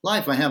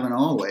life. I haven't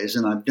always,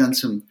 and I've done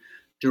some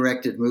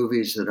directed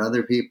movies that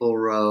other people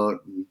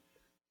wrote. And,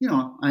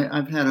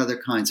 I've had other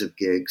kinds of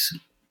gigs.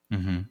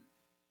 Mm-hmm.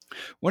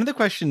 One of the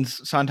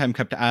questions Sondheim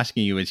kept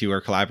asking you as you were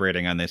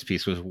collaborating on this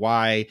piece was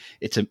why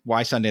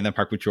Sunday in the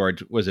Park with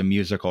George was a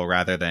musical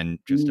rather than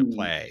just a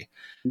play,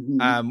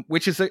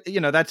 which is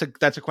that's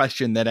a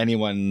question that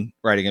anyone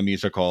writing a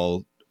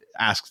musical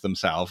asks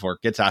themselves or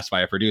gets asked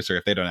by a producer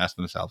if they don't ask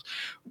themselves.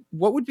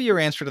 What would be your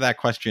answer to that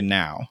question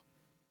now?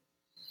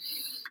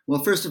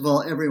 Well, first of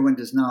all, everyone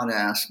does not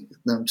ask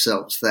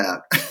themselves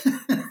that,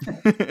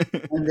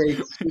 and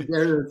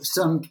there are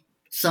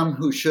some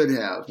who should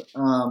have.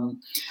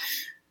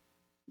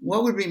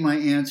 What would be my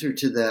answer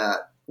to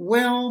that?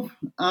 Well,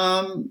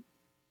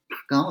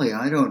 golly,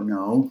 I don't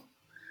know.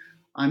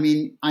 I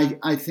mean,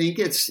 I think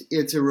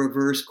it's a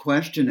reverse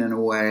question in a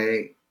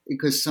way,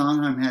 because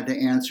Sondheim had to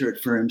answer it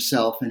for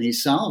himself and he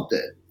solved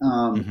it.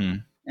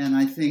 And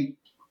I think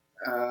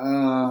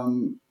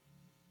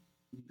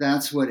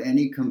that's what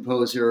any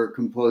composer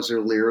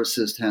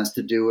lyricist has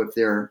to do if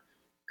they're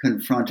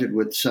confronted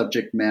with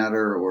subject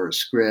matter or a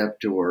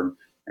script or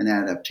an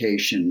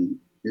adaptation,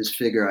 is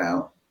figure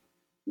out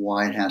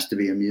why it has to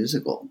be a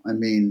musical. I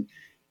mean,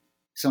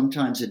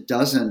 sometimes it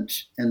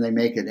doesn't, and they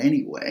make it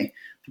anyway.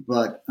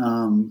 But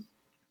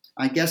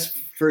I guess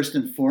first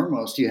and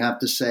foremost, you have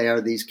to say,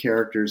 are these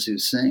characters who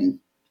sing?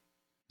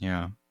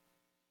 Yeah.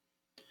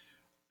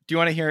 Do you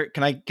want to hear?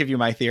 Can I give you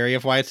my theory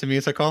of why it's a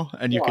musical,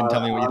 and you can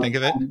tell me what you think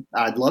of it?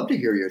 I'd love to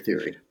hear your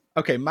theory.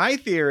 Okay, my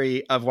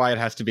theory of why it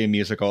has to be a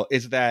musical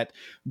is that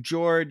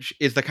George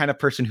is the kind of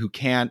person who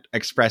can't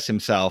express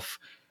himself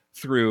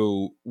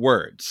through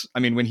words. I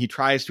mean, when he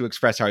tries to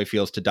express how he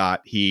feels to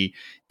Dot, he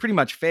pretty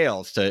much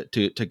fails to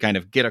kind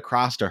of get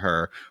across to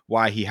her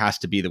why he has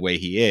to be the way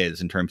he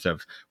is, in terms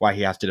of why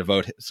he has to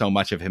devote so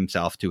much of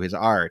himself to his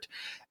art.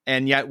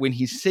 And yet when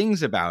he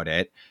sings about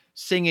it,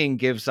 singing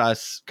gives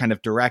us kind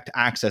of direct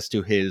access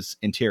to his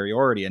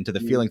interiority and to the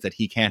feelings that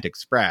he can't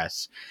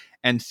express.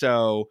 And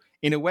so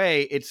in a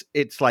way,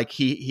 it's like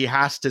he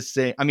has to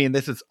sing. I mean,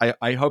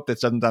 I hope this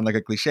doesn't sound like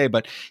a cliche,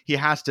 but he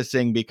has to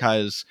sing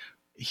because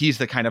he's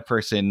the kind of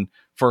person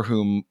for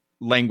whom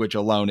language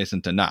alone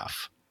isn't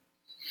enough.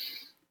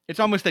 It's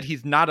almost that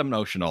he's not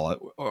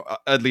emotional, or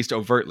at least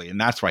overtly, and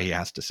that's why he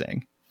has to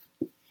sing.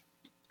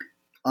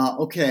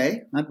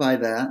 Okay, I buy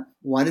that.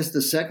 Why does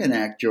the second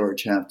act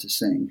George have to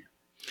sing?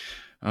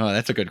 Oh,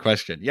 that's a good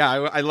question.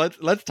 Yeah,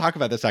 let's talk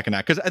about the second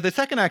act, because the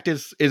second act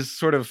is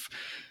sort of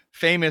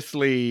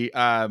famously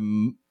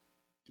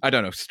I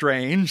don't know,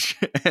 strange.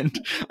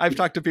 And I've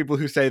talked to people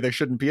who say there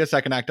shouldn't be a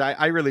second act.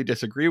 I really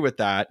disagree with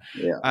that.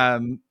 Yeah.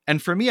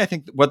 And for me, I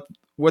think what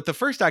the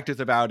first act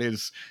is about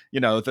is,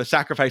 the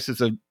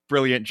sacrifices a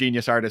brilliant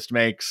genius artist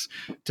makes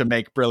to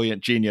make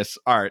brilliant genius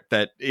art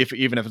that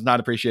even if it's not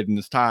appreciated in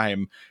this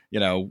time,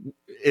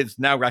 is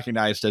now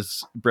recognized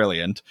as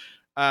brilliant.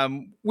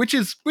 Which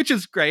is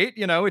great.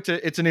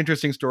 It's an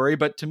interesting story.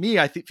 But to me,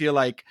 I feel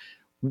like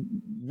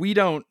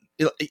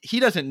he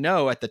doesn't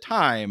know at the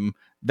time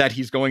that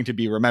he's going to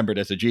be remembered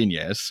as a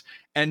genius,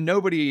 and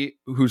nobody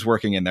who's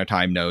working in their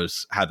time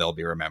knows how they'll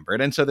be remembered.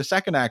 And so the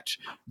second act,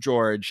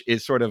 George,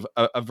 is sort of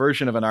a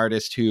version of an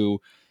artist who,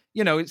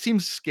 it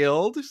seems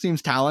skilled,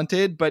 seems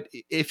talented, but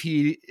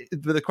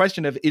the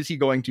question of, is he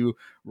going to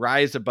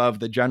rise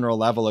above the general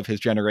level of his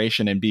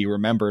generation and be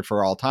remembered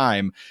for all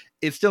time,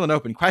 is still an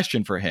open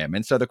question for him.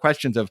 And so the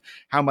questions of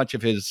how much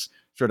of his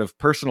sort of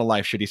personal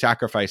life should he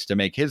sacrifice to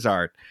make his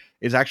art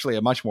is actually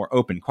a much more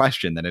open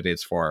question than it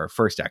is for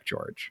first act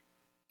George.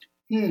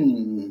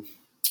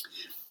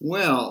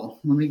 Well,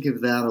 let me give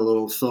that a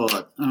little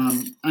thought.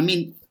 I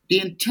mean, the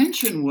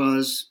intention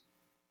was,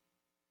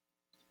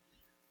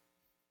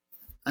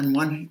 and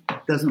one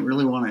doesn't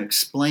really want to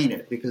explain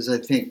it, because I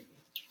think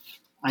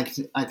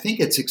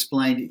it's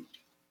explained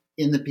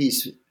in the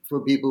piece for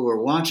people who are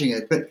watching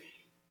it, but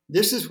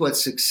this is what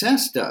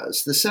success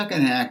does. The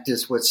second act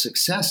is what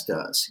success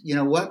does.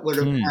 What would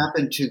have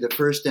happened to the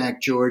first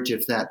act George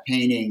if that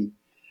painting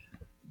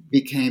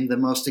became the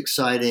most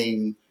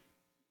exciting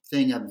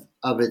thing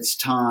of its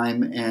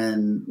time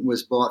and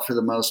was bought for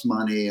the most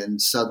money,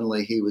 and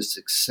suddenly he was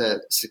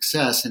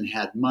success and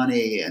had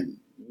money and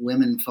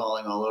women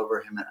falling all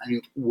over him? I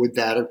mean, would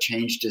that have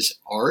changed his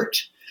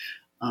art?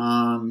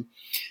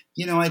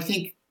 I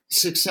think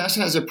success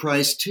has a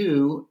price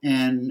too.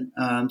 And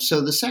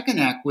so the second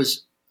act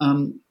was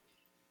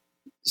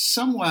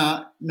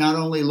somewhat not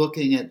only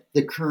looking at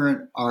the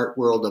current art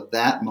world of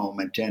that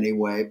moment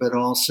anyway, but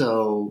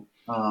also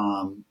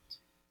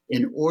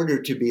in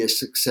order to be a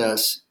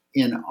success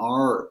in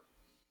our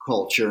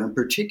culture, and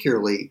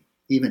particularly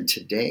even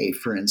today,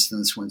 for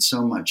instance, when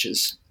so much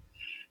is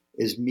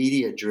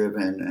media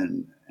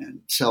driven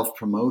and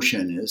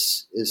self-promotion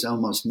is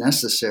almost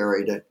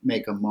necessary to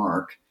make a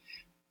mark.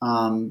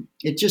 A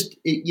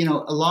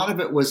lot of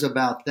it was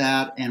about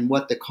that and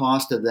what the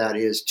cost of that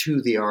is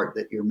to the art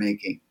that you're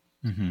making.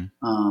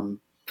 Mm-hmm.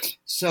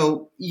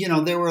 So,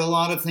 there were a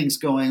lot of things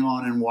going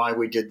on in why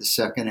we did the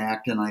second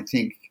act. And I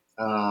think,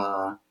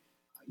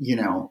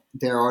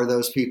 there are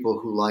those people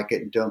who like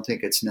it and don't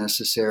think it's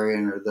necessary.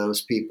 And are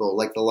those people,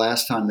 like the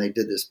last time they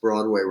did this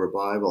Broadway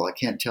revival, I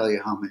can't tell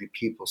you how many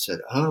people said,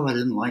 oh, I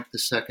didn't like the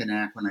second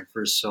act when I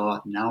first saw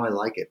it. Now I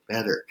like it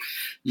better,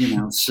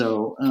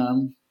 so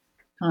kind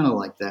of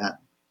like that.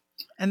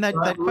 And that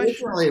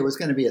originally it was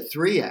going to be a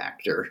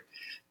 3-acter.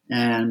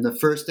 And the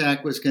first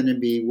act was going to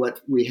be what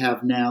we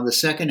have now. The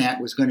second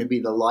act was going to be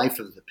the life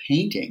of the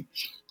painting,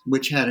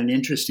 which had an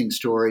interesting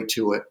story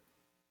to it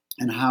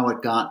and how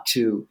it got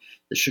to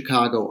the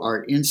Chicago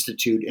Art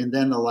Institute. And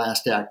then the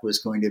last act was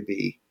going to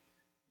be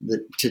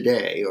the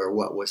today, or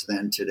what was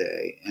then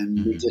today.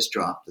 And we just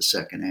dropped the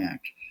second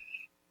act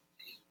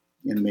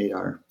and made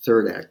our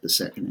third act the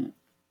second act.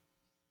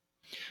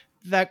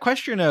 That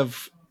question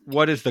of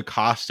what is the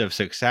cost of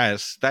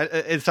success, that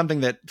is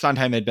something that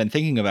Sondheim had been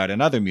thinking about in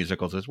other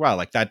musicals as well.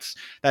 Like that's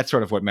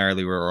sort of what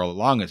Merrily We Roll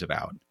Along is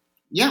about.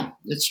 Yeah,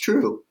 it's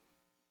true.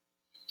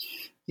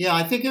 Yeah,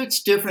 I think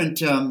it's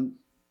different. Of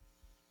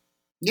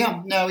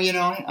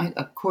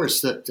course,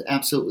 that's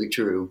absolutely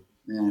true.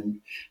 And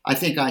I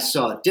think I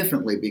saw it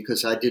differently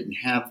because I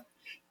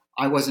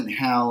wasn't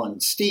Hal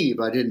and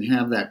Steve. I didn't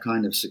have that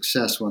kind of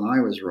success when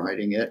I was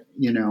writing it.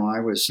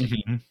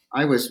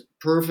 I was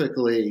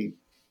perfectly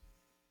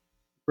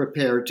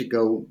prepared to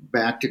go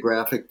back to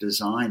graphic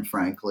design,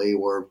 frankly,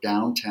 or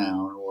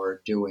downtown,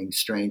 or doing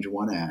strange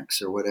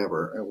one-acts or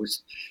whatever. It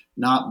was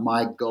not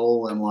my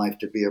goal in life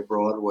to be a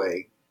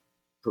Broadway,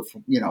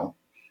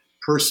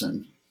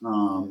 person,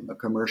 a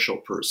commercial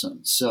person.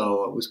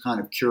 So it was kind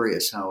of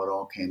curious how it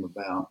all came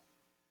about.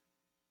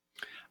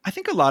 I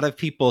think a lot of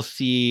people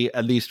see,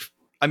 at least,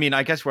 I mean,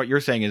 I guess what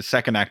you're saying is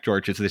second act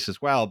George is this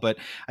as well, but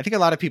I think a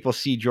lot of people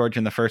see George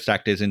in the first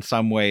act as in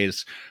some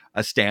ways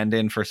a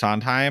stand-in for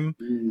Sondheim.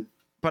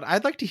 But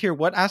I'd like to hear,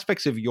 what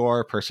aspects of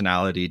your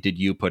personality did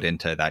you put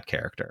into that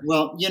character?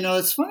 Well,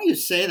 it's funny you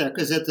say that,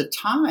 because at the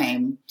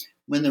time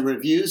when the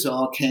reviews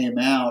all came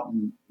out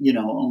and,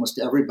 almost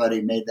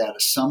everybody made that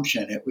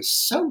assumption, it was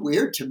so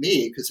weird to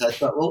me because I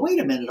thought, well, wait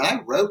a minute, I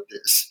wrote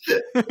this.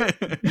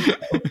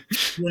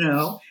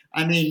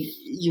 I mean,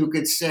 you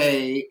could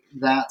say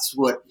that's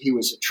what he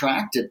was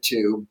attracted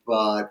to,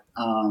 but,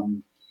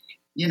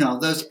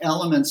 those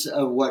elements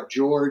of what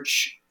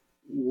George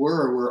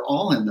were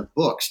all in the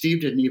book.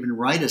 Steve didn't even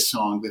write a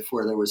song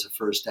before there was a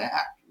first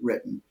act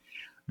written.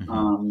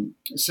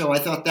 So I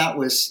thought that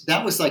was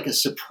like a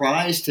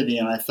surprise to me.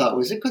 And I thought,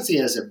 was it because he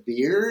has a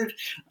beard?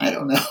 I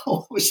don't know.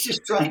 I was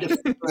just trying to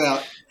figure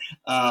out.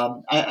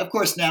 Of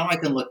course, now I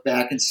can look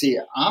back and see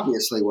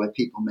obviously why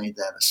people made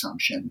that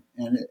assumption.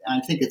 And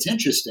I think it's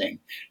interesting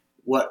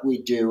what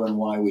we do and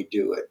why we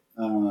do it.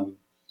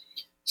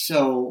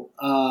 So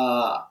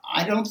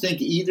I don't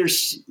think neither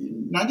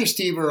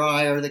Steve or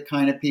I are the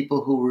kind of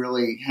people who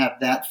really have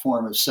that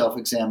form of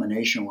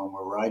self-examination when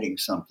we're writing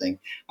something.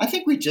 I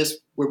think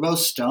we're both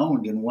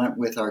stoned and went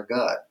with our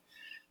gut.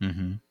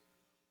 Mm-hmm.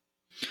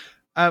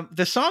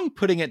 The song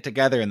Putting It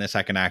Together in the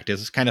second act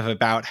is kind of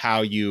about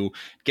how you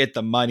get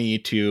the money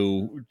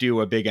to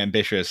do a big,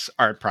 ambitious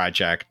art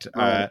project.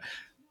 Right.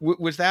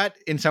 Was that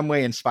in some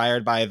way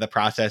inspired by the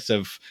process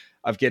of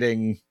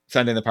getting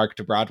Sunday in the Park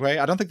to Broadway?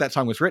 I don't think that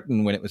song was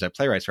written when it was at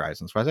Playwrights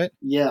Horizons, was it?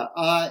 Yeah,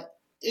 a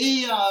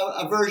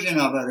version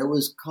of it. It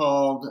was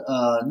called,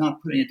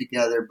 not Putting It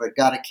Together, but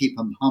Gotta Keep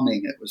 'Em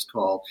Humming, it was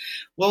called.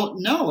 Well,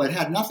 no, it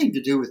had nothing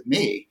to do with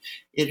me.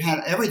 It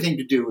had everything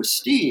to do with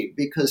Steve,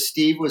 because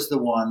Steve was the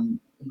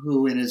one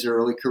who in his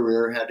early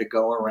career had to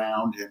go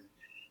around and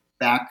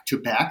back to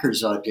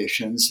backers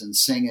auditions and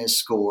sing his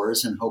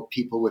scores and hope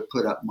people would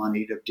put up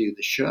money to do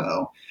the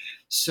show.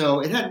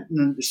 So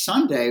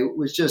Sunday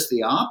was just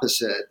the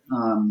opposite.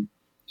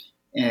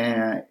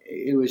 And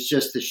it was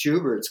just the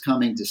Schuberts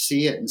coming to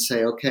see it and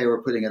say, okay,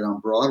 we're putting it on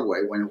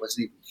Broadway, when it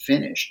wasn't even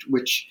finished,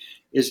 which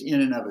is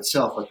in and of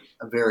itself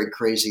a very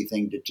crazy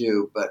thing to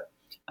do. But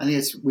I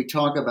think we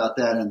talk about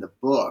that in the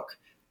book.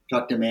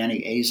 Talked to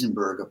Manny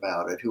Eisenberg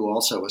about it, who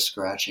also was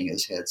scratching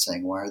his head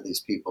saying, why are these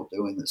people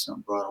doing this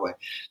on Broadway?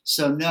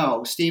 So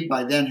no, Steve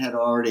by then had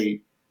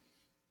already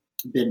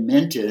been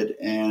minted,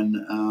 and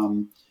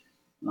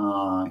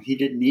he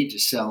didn't need to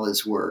sell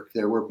his work.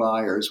 There were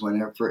buyers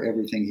for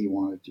everything he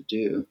wanted to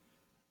do.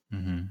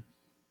 Mm-hmm.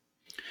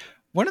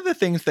 One of the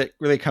things that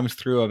really comes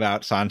through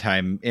about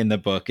Sondheim in the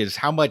book is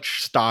how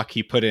much stock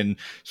he put in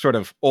sort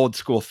of old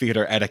school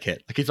theater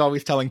etiquette. Like he's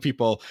always telling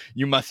people,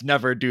 you must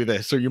never do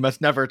this, or you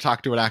must never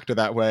talk to an actor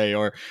that way,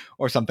 or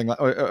something,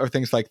 or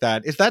things like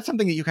that. Is that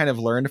something that you kind of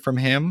learned from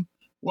him?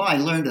 Well, I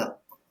learned a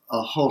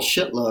whole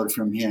shitload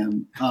from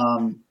him.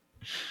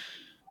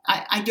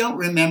 I don't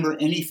remember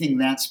anything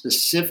that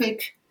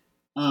specific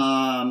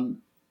about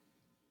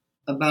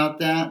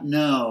that.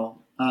 No.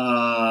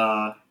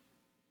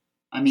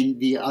 I mean,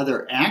 the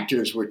other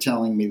actors were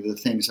telling me the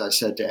things I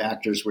said to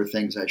actors were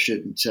things I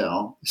shouldn't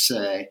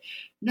say.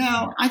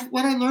 No,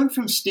 what I learned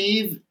from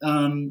Steve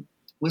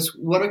was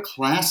what a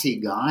classy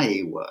guy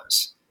he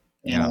was,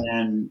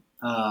 and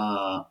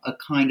a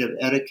kind of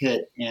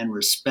etiquette and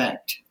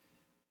respect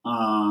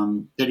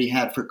that he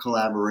had for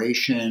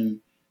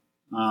collaboration,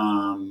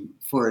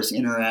 for his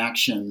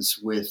interactions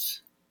with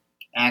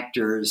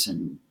actors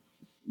and,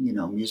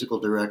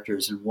 musical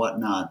directors and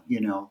whatnot.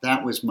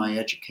 That was my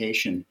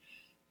education,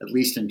 at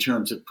least in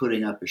terms of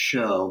putting up a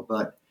show.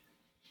 But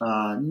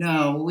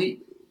the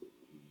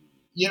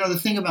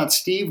thing about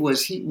Steve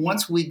was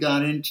once we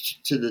got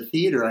into the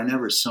theater, I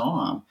never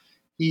saw him.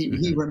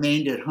 He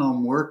remained at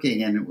home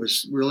working, and it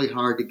was really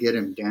hard to get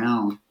him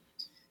down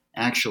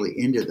actually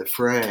into the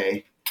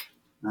fray.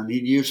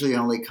 He'd usually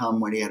only come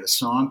when he had a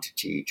song to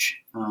teach.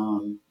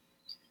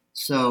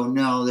 So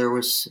no, there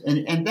was,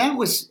 and that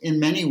was in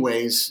many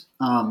ways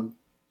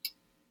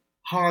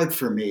hard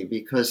for me,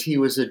 because he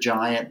was a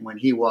giant. When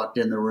he walked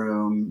in the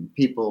room,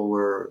 people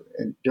were,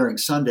 during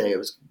Sunday,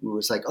 it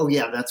was like, oh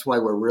yeah, that's why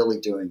we're really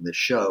doing this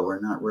show. We're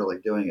not really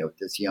doing it with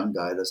this young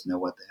guy who doesn't know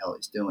what the hell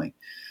he's doing.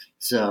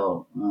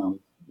 So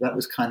that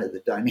was kind of the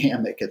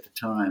dynamic at the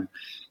time.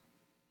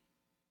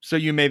 So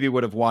you maybe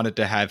would have wanted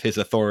to have his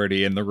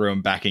authority in the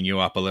room backing you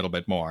up a little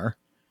bit more.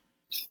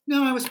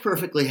 No, I was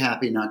perfectly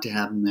happy not to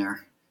have him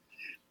there.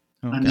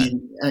 Okay. I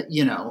mean,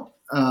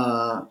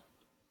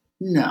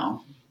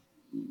 no.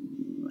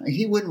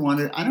 He wouldn't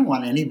want it. I don't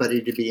want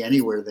anybody to be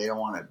anywhere they don't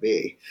want to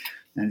be.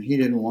 And he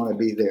didn't want to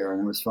be there,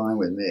 and it was fine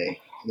with me,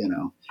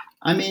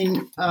 I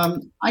mean, I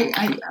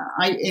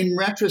in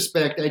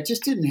retrospect, I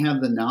just didn't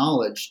have the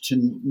knowledge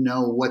to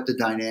know what the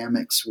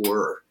dynamics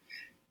were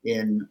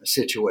in a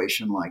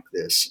situation like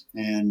this.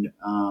 And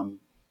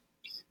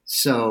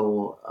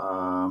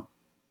so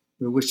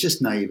it was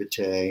just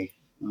naivete.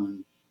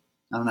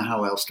 I don't know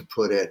how else to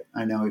put it.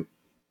 I know,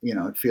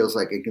 it feels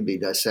like it can be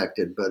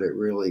dissected, but it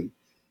really,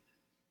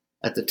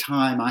 at the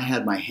time, I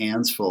had my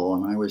hands full,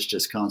 and I was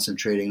just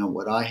concentrating on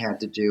what I had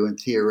to do. And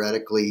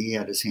theoretically, he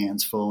had his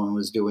hands full and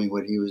was doing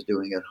what he was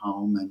doing at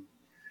home. And,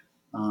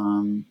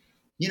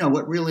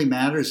 what really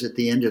matters at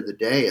the end of the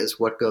day is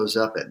what goes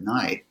up at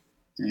night.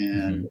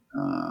 And,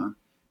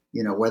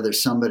 whether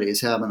somebody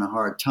is having a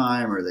hard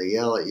time, or they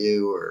yell at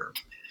you, or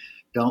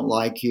don't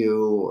like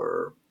you,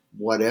 or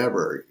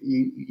whatever,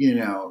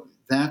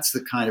 that's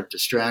the kind of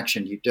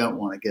distraction you don't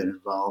want to get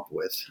involved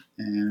with.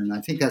 And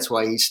I think that's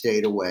why he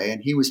stayed away.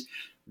 And he was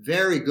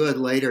very good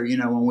later,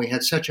 when we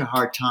had such a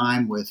hard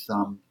time with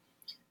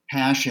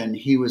Passion,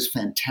 he was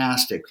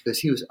fantastic, because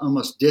he was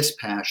almost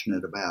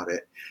dispassionate about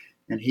it.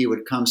 And he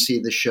would come see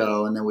the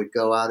show, and then we'd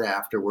go out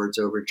afterwards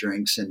over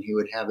drinks, and he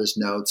would have his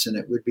notes, and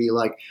it would be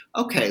like,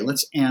 okay,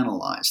 let's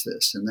analyze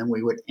this. And then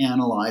we would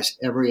analyze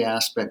every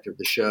aspect of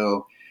the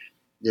show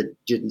that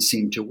didn't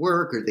seem to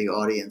work, or the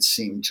audience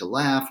seemed to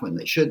laugh when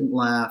they shouldn't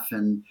laugh.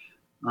 And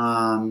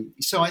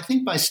so I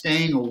think by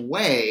staying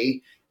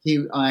away,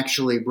 he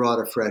actually brought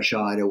a fresh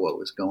eye to what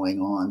was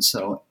going on.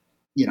 So,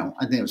 I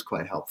think it was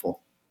quite helpful.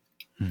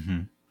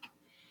 Mm-hmm.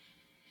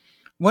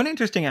 One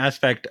interesting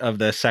aspect of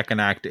the second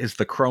act is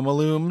the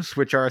chromolooms,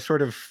 which are a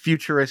sort of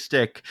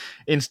futuristic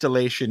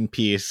installation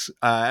piece,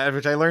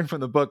 which I learned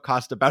from the book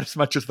cost about as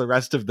much as the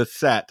rest of the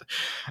set.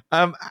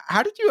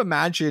 How did you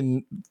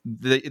imagine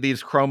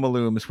these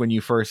chromolooms when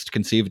you first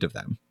conceived of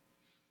them?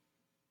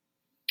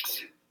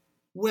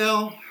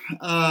 Well,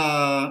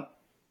 I'm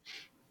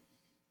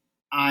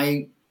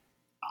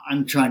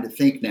trying to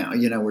think now.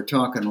 We're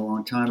talking a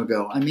long time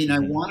ago. I mean, I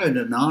wanted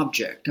an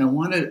object. I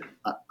wanted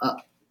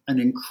an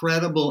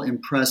incredible,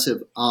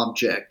 impressive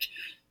object,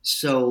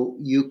 so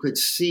you could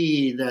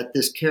see that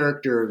this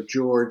character of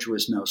George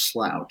was no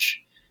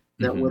slouch,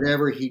 that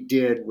whatever he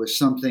did was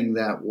something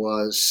that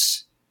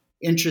was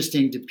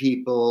interesting to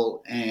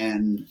people,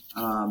 and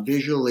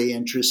visually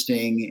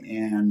interesting,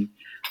 and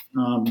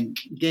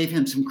gave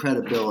him some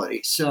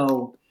credibility.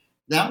 So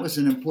that was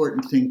an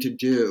important thing to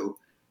do,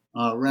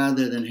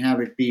 rather than have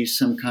it be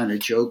some kind of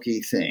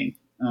jokey thing.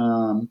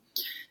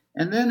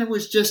 And then it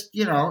was just,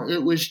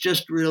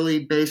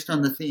 really based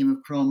on the theme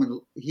of chroma.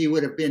 He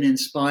would have been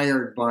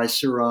inspired by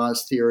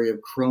Seurat's theory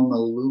of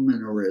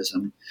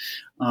chromoluminarism,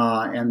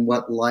 and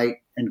what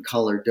light and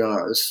color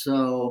does.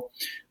 So,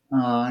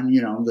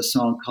 the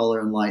song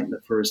Color and Light in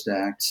the first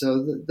act.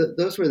 So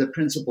those were the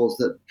principles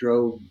that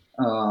drove,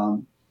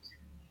 the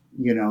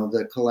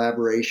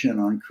collaboration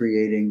on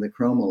creating the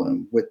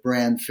chromolume with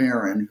Bran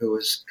Farren, who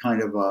was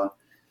kind of a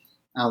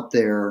out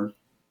there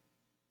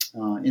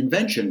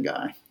invention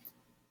guy.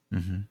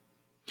 Mm-hmm.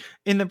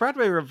 In the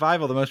Broadway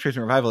revival, the most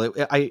recent revival,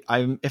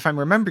 if I'm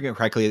remembering it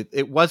correctly,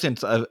 it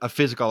wasn't a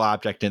physical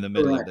object in the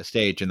middle of the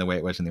stage in the way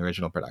it was in the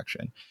original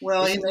production.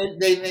 Well, they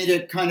made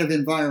it kind of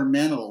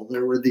environmental.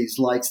 There were these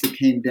lights that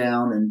came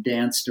down and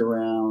danced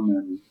around,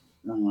 and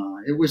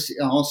it was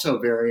also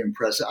very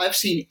impressive. I've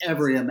seen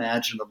every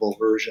imaginable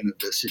version of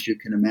this, as you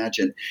can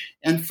imagine.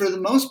 And for the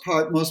most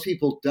part, most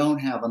people don't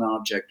have an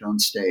object on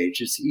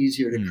stage. It's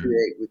easier to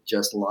create with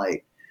just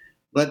light.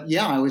 But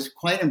yeah, I was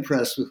quite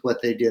impressed with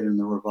what they did in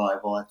the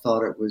revival. I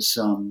thought it was,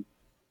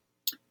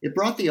 it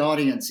brought the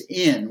audience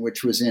in,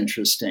 which was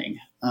interesting.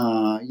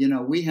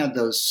 We had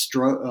those,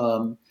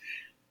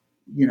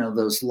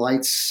 those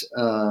lights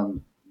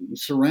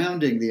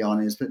surrounding the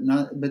audience,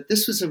 but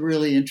this was a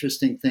really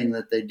interesting thing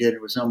that they did.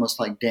 It was almost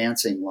like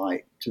dancing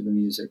light to the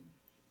music.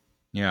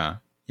 Yeah.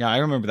 Yeah. I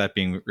remember that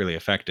being really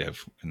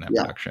effective in that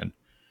production.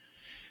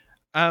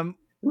 It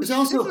was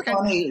also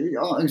funny.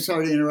 I'm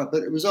sorry to interrupt,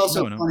 but it was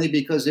also funny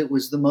because it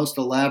was the most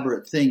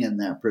elaborate thing in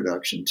that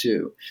production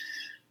too.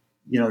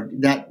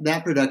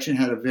 That production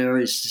had a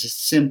very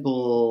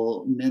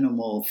simple,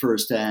 minimal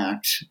first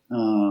act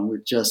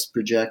with just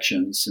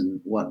projections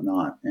and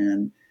whatnot.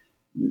 And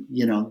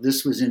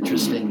this was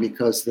interesting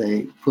because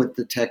they put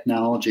the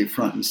technology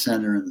front and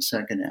center in the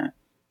second act.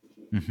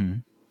 Mm-hmm.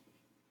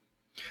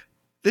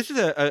 This is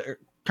a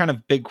kind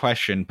of big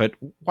question, but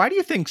why do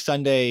you think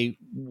Sunday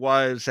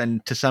was,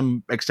 and to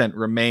some extent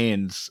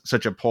remains,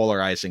 such a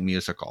polarizing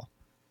musical?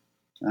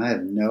 I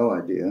have no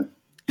idea.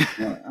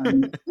 But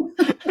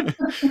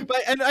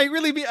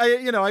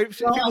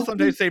people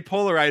sometimes say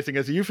polarizing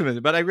as a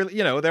euphemism, but I really,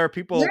 there are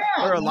people, there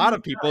are a lot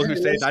of people who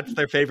say that's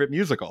their favorite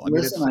musical. I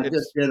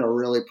just did a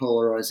really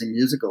polarizing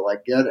musical. I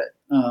get it.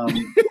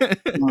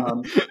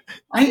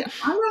 I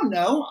don't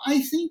know.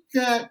 I think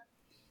that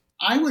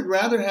I would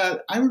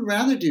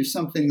rather do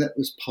something that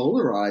was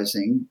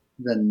polarizing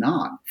than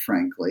not,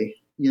 frankly.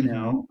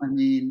 I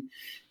mean,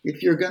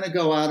 if you're going to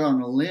go out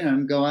on a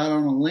limb, go out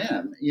on a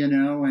limb,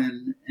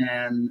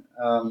 and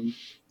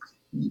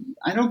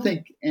I don't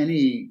think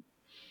any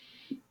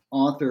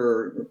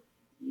author,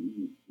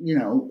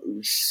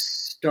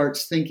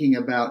 starts thinking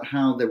about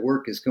how the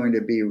work is going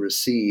to be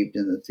received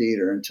in the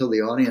theater until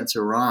the audience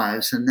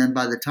arrives. And then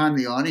by the time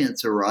the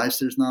audience arrives,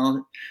 there's not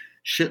a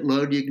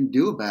shitload you can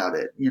do about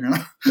it,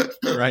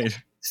 Right.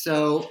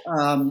 So,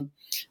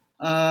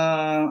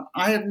 I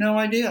have no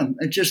idea.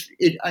 I just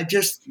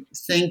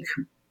think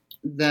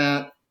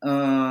that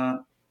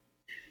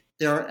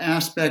there are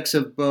aspects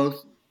of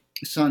both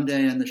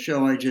Sunday and the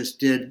show I just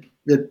did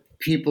that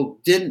people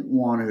didn't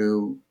want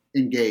to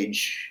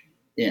engage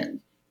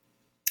in.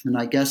 And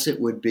I guess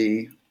it would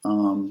be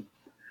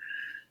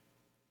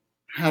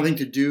having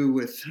to do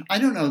with, I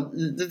don't know,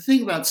 the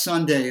thing about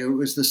Sunday, it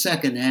was the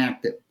second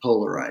act that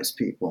polarized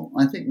people.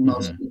 I think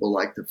most people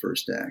like the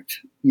first act,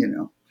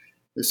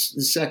 The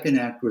second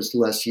act was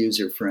less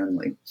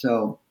user-friendly.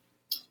 So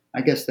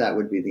I guess that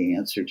would be the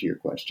answer to your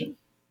question.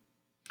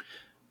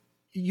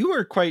 You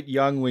were quite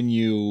young when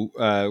you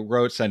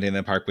wrote Sunday in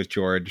the Park with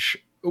George.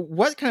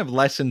 What kind of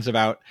lessons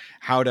about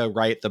how to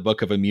write the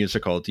book of a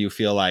musical do you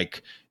feel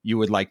like you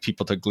would like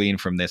people to glean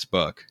from this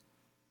book?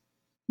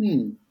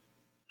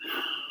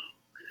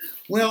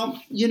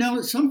 Well,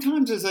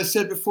 sometimes, as I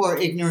said before,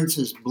 ignorance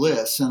is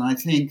bliss. And I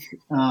think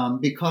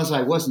because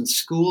I wasn't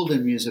schooled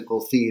in musical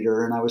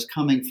theater and I was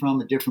coming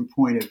from a different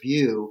point of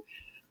view,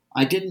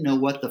 I didn't know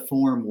what the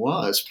form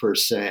was per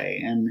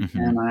se. And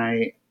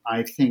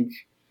I think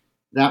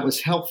that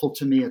was helpful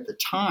to me at the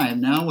time.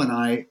 Now when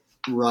I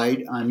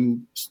write,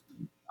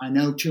 I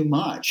know too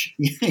much.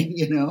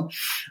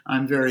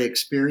 I'm very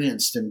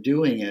experienced in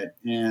doing it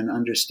and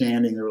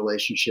understanding the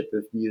relationship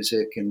of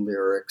music and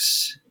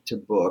lyrics to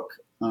book.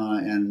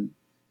 And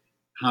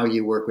how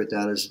you work with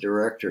that as a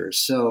director.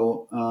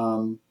 So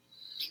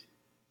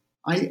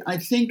I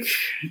think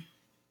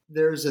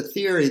there's a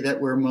theory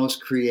that we're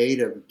most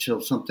creative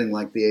until something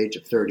like the age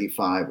of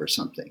 35 or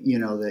something,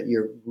 that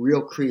your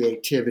real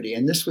creativity,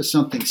 and this was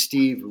something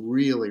Steve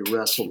really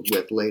wrestled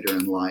with later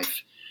in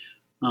life,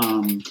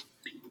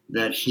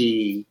 that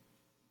he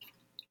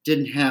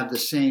didn't have the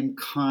same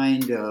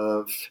kind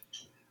of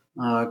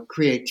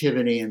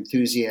creativity,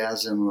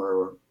 enthusiasm,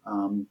 or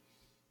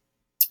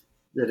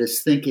that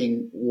his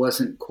thinking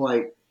wasn't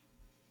quite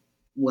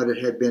what it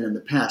had been in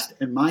the past.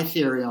 And my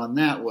theory on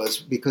that was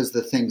because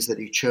the things that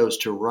he chose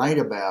to write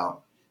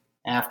about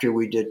after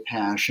we did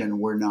Passion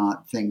were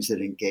not things that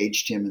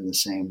engaged him in the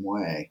same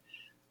way.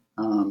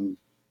 And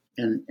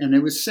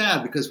it was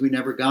sad because we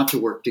never got to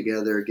work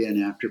together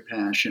again after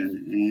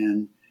Passion.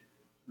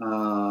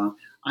 And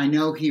I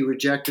know he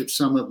rejected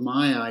some of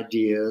my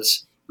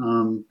ideas.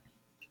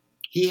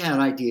 He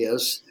had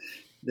ideas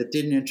that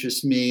didn't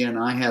interest me, and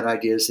I had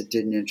ideas that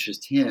didn't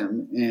interest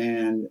him.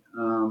 And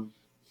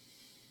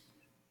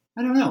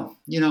I don't know.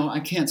 I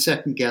can't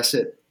second guess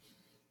it.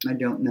 I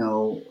don't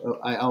know.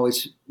 I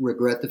always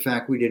regret the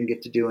fact we didn't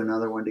get to do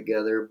another one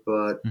together,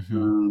 but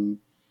and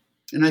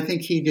I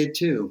think he did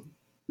too.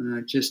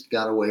 It just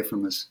got away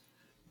from us.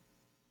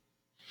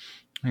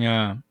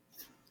 Yeah.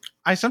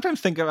 I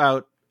sometimes think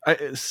about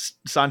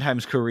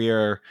Sondheim's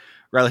career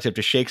relative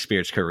to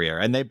Shakespeare's career,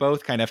 and they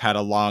both kind of had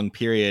a long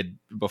period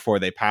before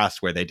they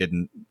passed where they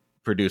didn't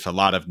produce a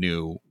lot of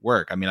new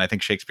work. I mean, I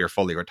think Shakespeare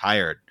fully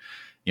retired,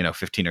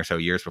 15 or so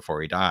years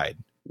before he died.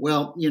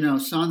 Well,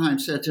 Sondheim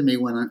said to me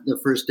the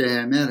first day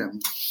I met him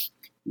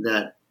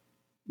that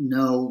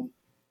no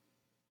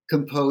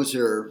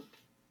composer,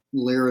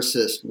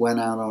 lyricist went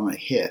out on a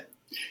hit.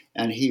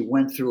 And he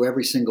went through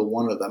every single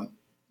one of them,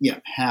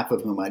 half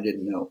of whom I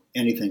didn't know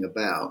anything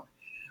about.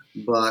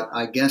 But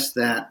I guess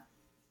that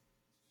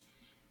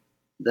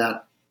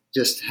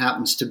just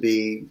happens to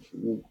be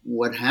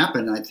what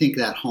happened. I think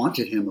that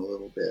haunted him a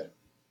little bit.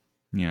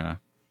 Yeah.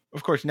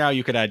 Of course, now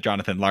you could add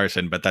Jonathan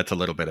Larson, but that's a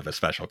little bit of a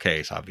special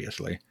case,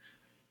 obviously.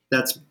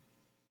 That's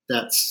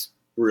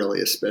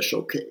really a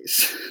special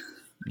case.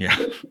 Yeah.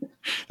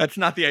 That's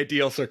not the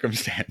ideal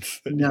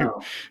circumstance.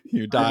 No.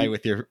 You die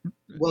with your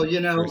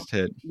first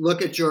hit.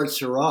 Look at George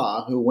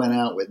Seurat, who went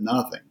out with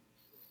nothing.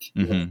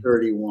 Mm-hmm.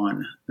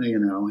 31,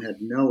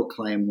 had no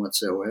acclaim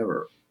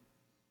whatsoever.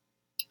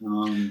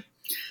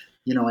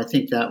 I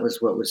think that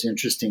was what was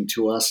interesting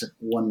to us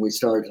when we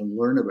started to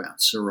learn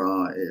about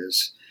Seurat,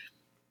 is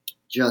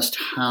just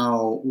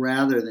how,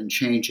 rather than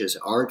change his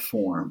art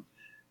form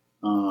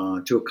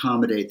to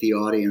accommodate the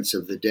audience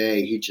of the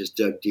day, he just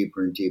dug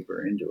deeper and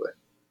deeper into it.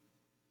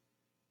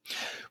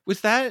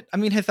 Has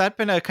that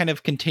been a kind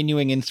of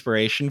continuing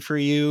inspiration for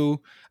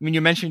you? I mean,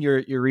 you mentioned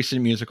your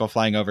recent musical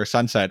Flying Over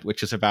Sunset,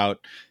 which is about,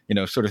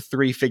 sort of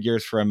three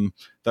figures from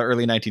the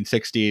early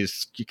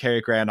 1960s,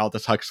 Cary Grant,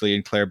 Aldous Huxley,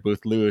 and Claire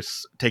Booth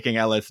Lewis taking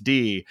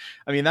LSD.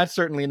 I mean, that's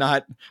certainly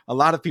not a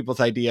lot of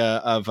people's idea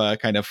of a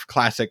kind of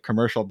classic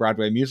commercial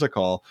Broadway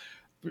musical.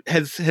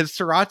 Has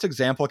Seurat's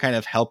example kind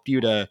of helped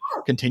you to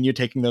continue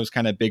taking those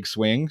kind of big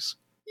swings?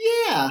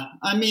 Yeah.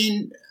 I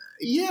mean,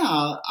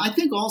 I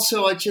think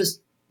also I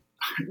just,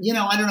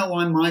 I don't know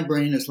why my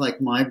brain is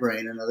like my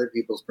brain and other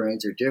people's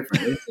brains are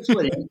different. It's just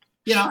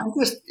I'm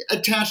just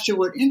attached to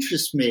what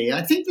interests me.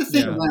 I think the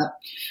thing about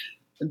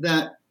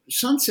that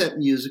Sunset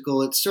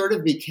musical, it sort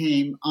of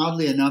became,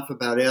 oddly enough,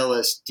 about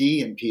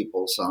LSD in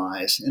people's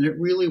eyes. And it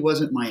really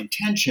wasn't my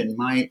intention.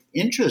 My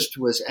interest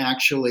was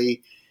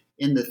actually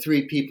in the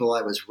three people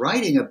I was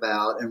writing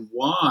about and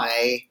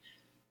why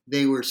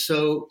they were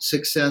so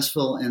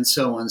successful and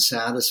so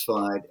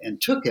unsatisfied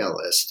and took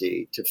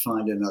LSD to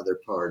find another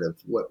part of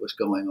what was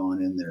going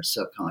on in their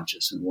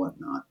subconscious and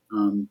whatnot. But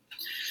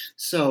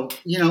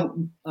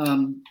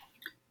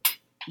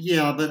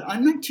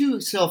I'm not too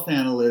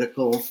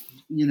self-analytical.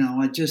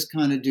 I just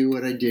kind of do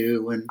what I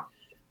do and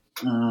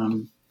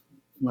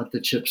let the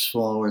chips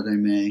fall where they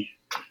may.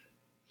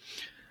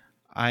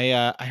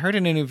 I heard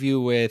an interview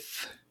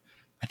with,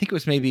 I think it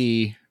was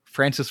maybe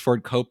Francis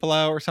Ford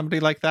Coppola or somebody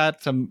like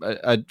that,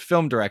 a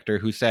film director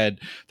who said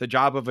the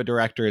job of a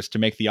director is to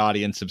make the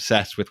audience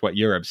obsessed with what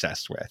you're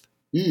obsessed with.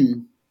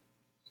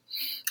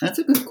 That's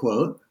a good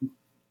quote.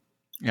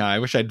 Yeah, I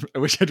wish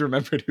I'd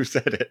remembered who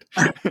said it.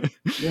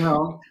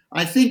 Well,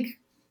 I think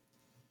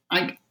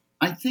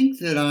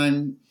that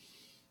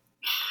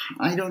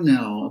I don't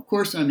know. Of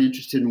course, I'm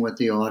interested in what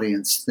the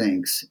audience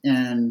thinks,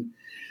 and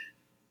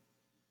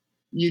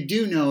you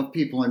do know if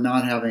people are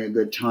not having a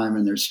good time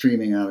and they're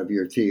streaming out of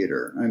your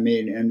theater. I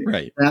mean, and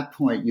right. At that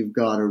point, you've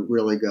got to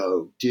really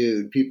go,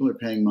 dude, people are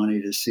paying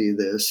money to see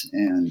this.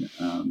 And,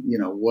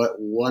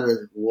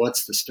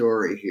 what's the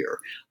story here?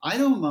 I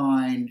don't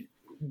mind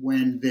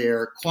when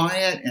they're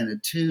quiet and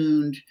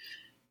attuned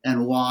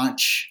and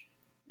watch.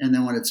 And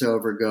then when it's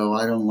over, go,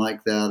 I don't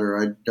like that, or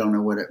I don't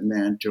know what it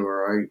meant,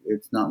 or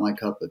it's not my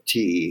cup of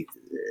tea,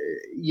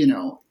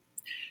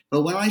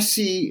 But when I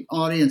see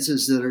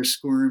audiences that are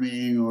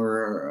squirming or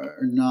are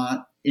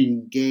not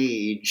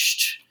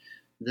engaged,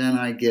 then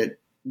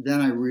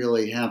I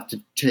really have to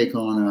take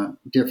on a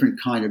different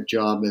kind of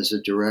job as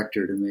a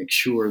director to make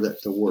sure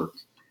that the work,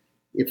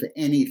 if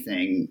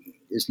anything,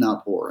 is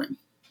not boring.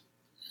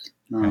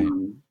 Right.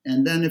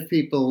 And then if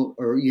people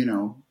are,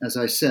 as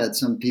I said,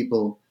 some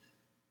people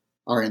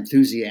are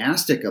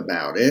enthusiastic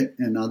about it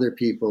and other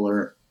people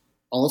are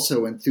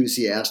also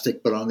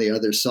enthusiastic, but on the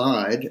other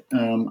side,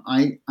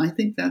 I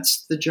think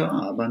that's the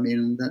job. I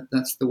mean,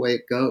 that's the way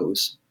it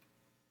goes.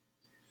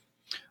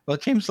 Well,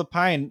 James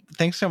Lapine,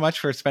 thanks so much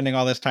for spending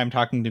all this time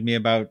talking to me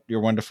about your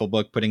wonderful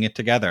book, putting it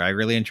together. I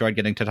really enjoyed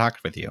getting to talk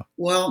with you.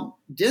 Well,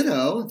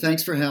 ditto.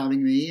 Thanks for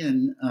having me,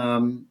 and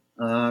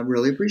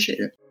really appreciate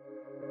it.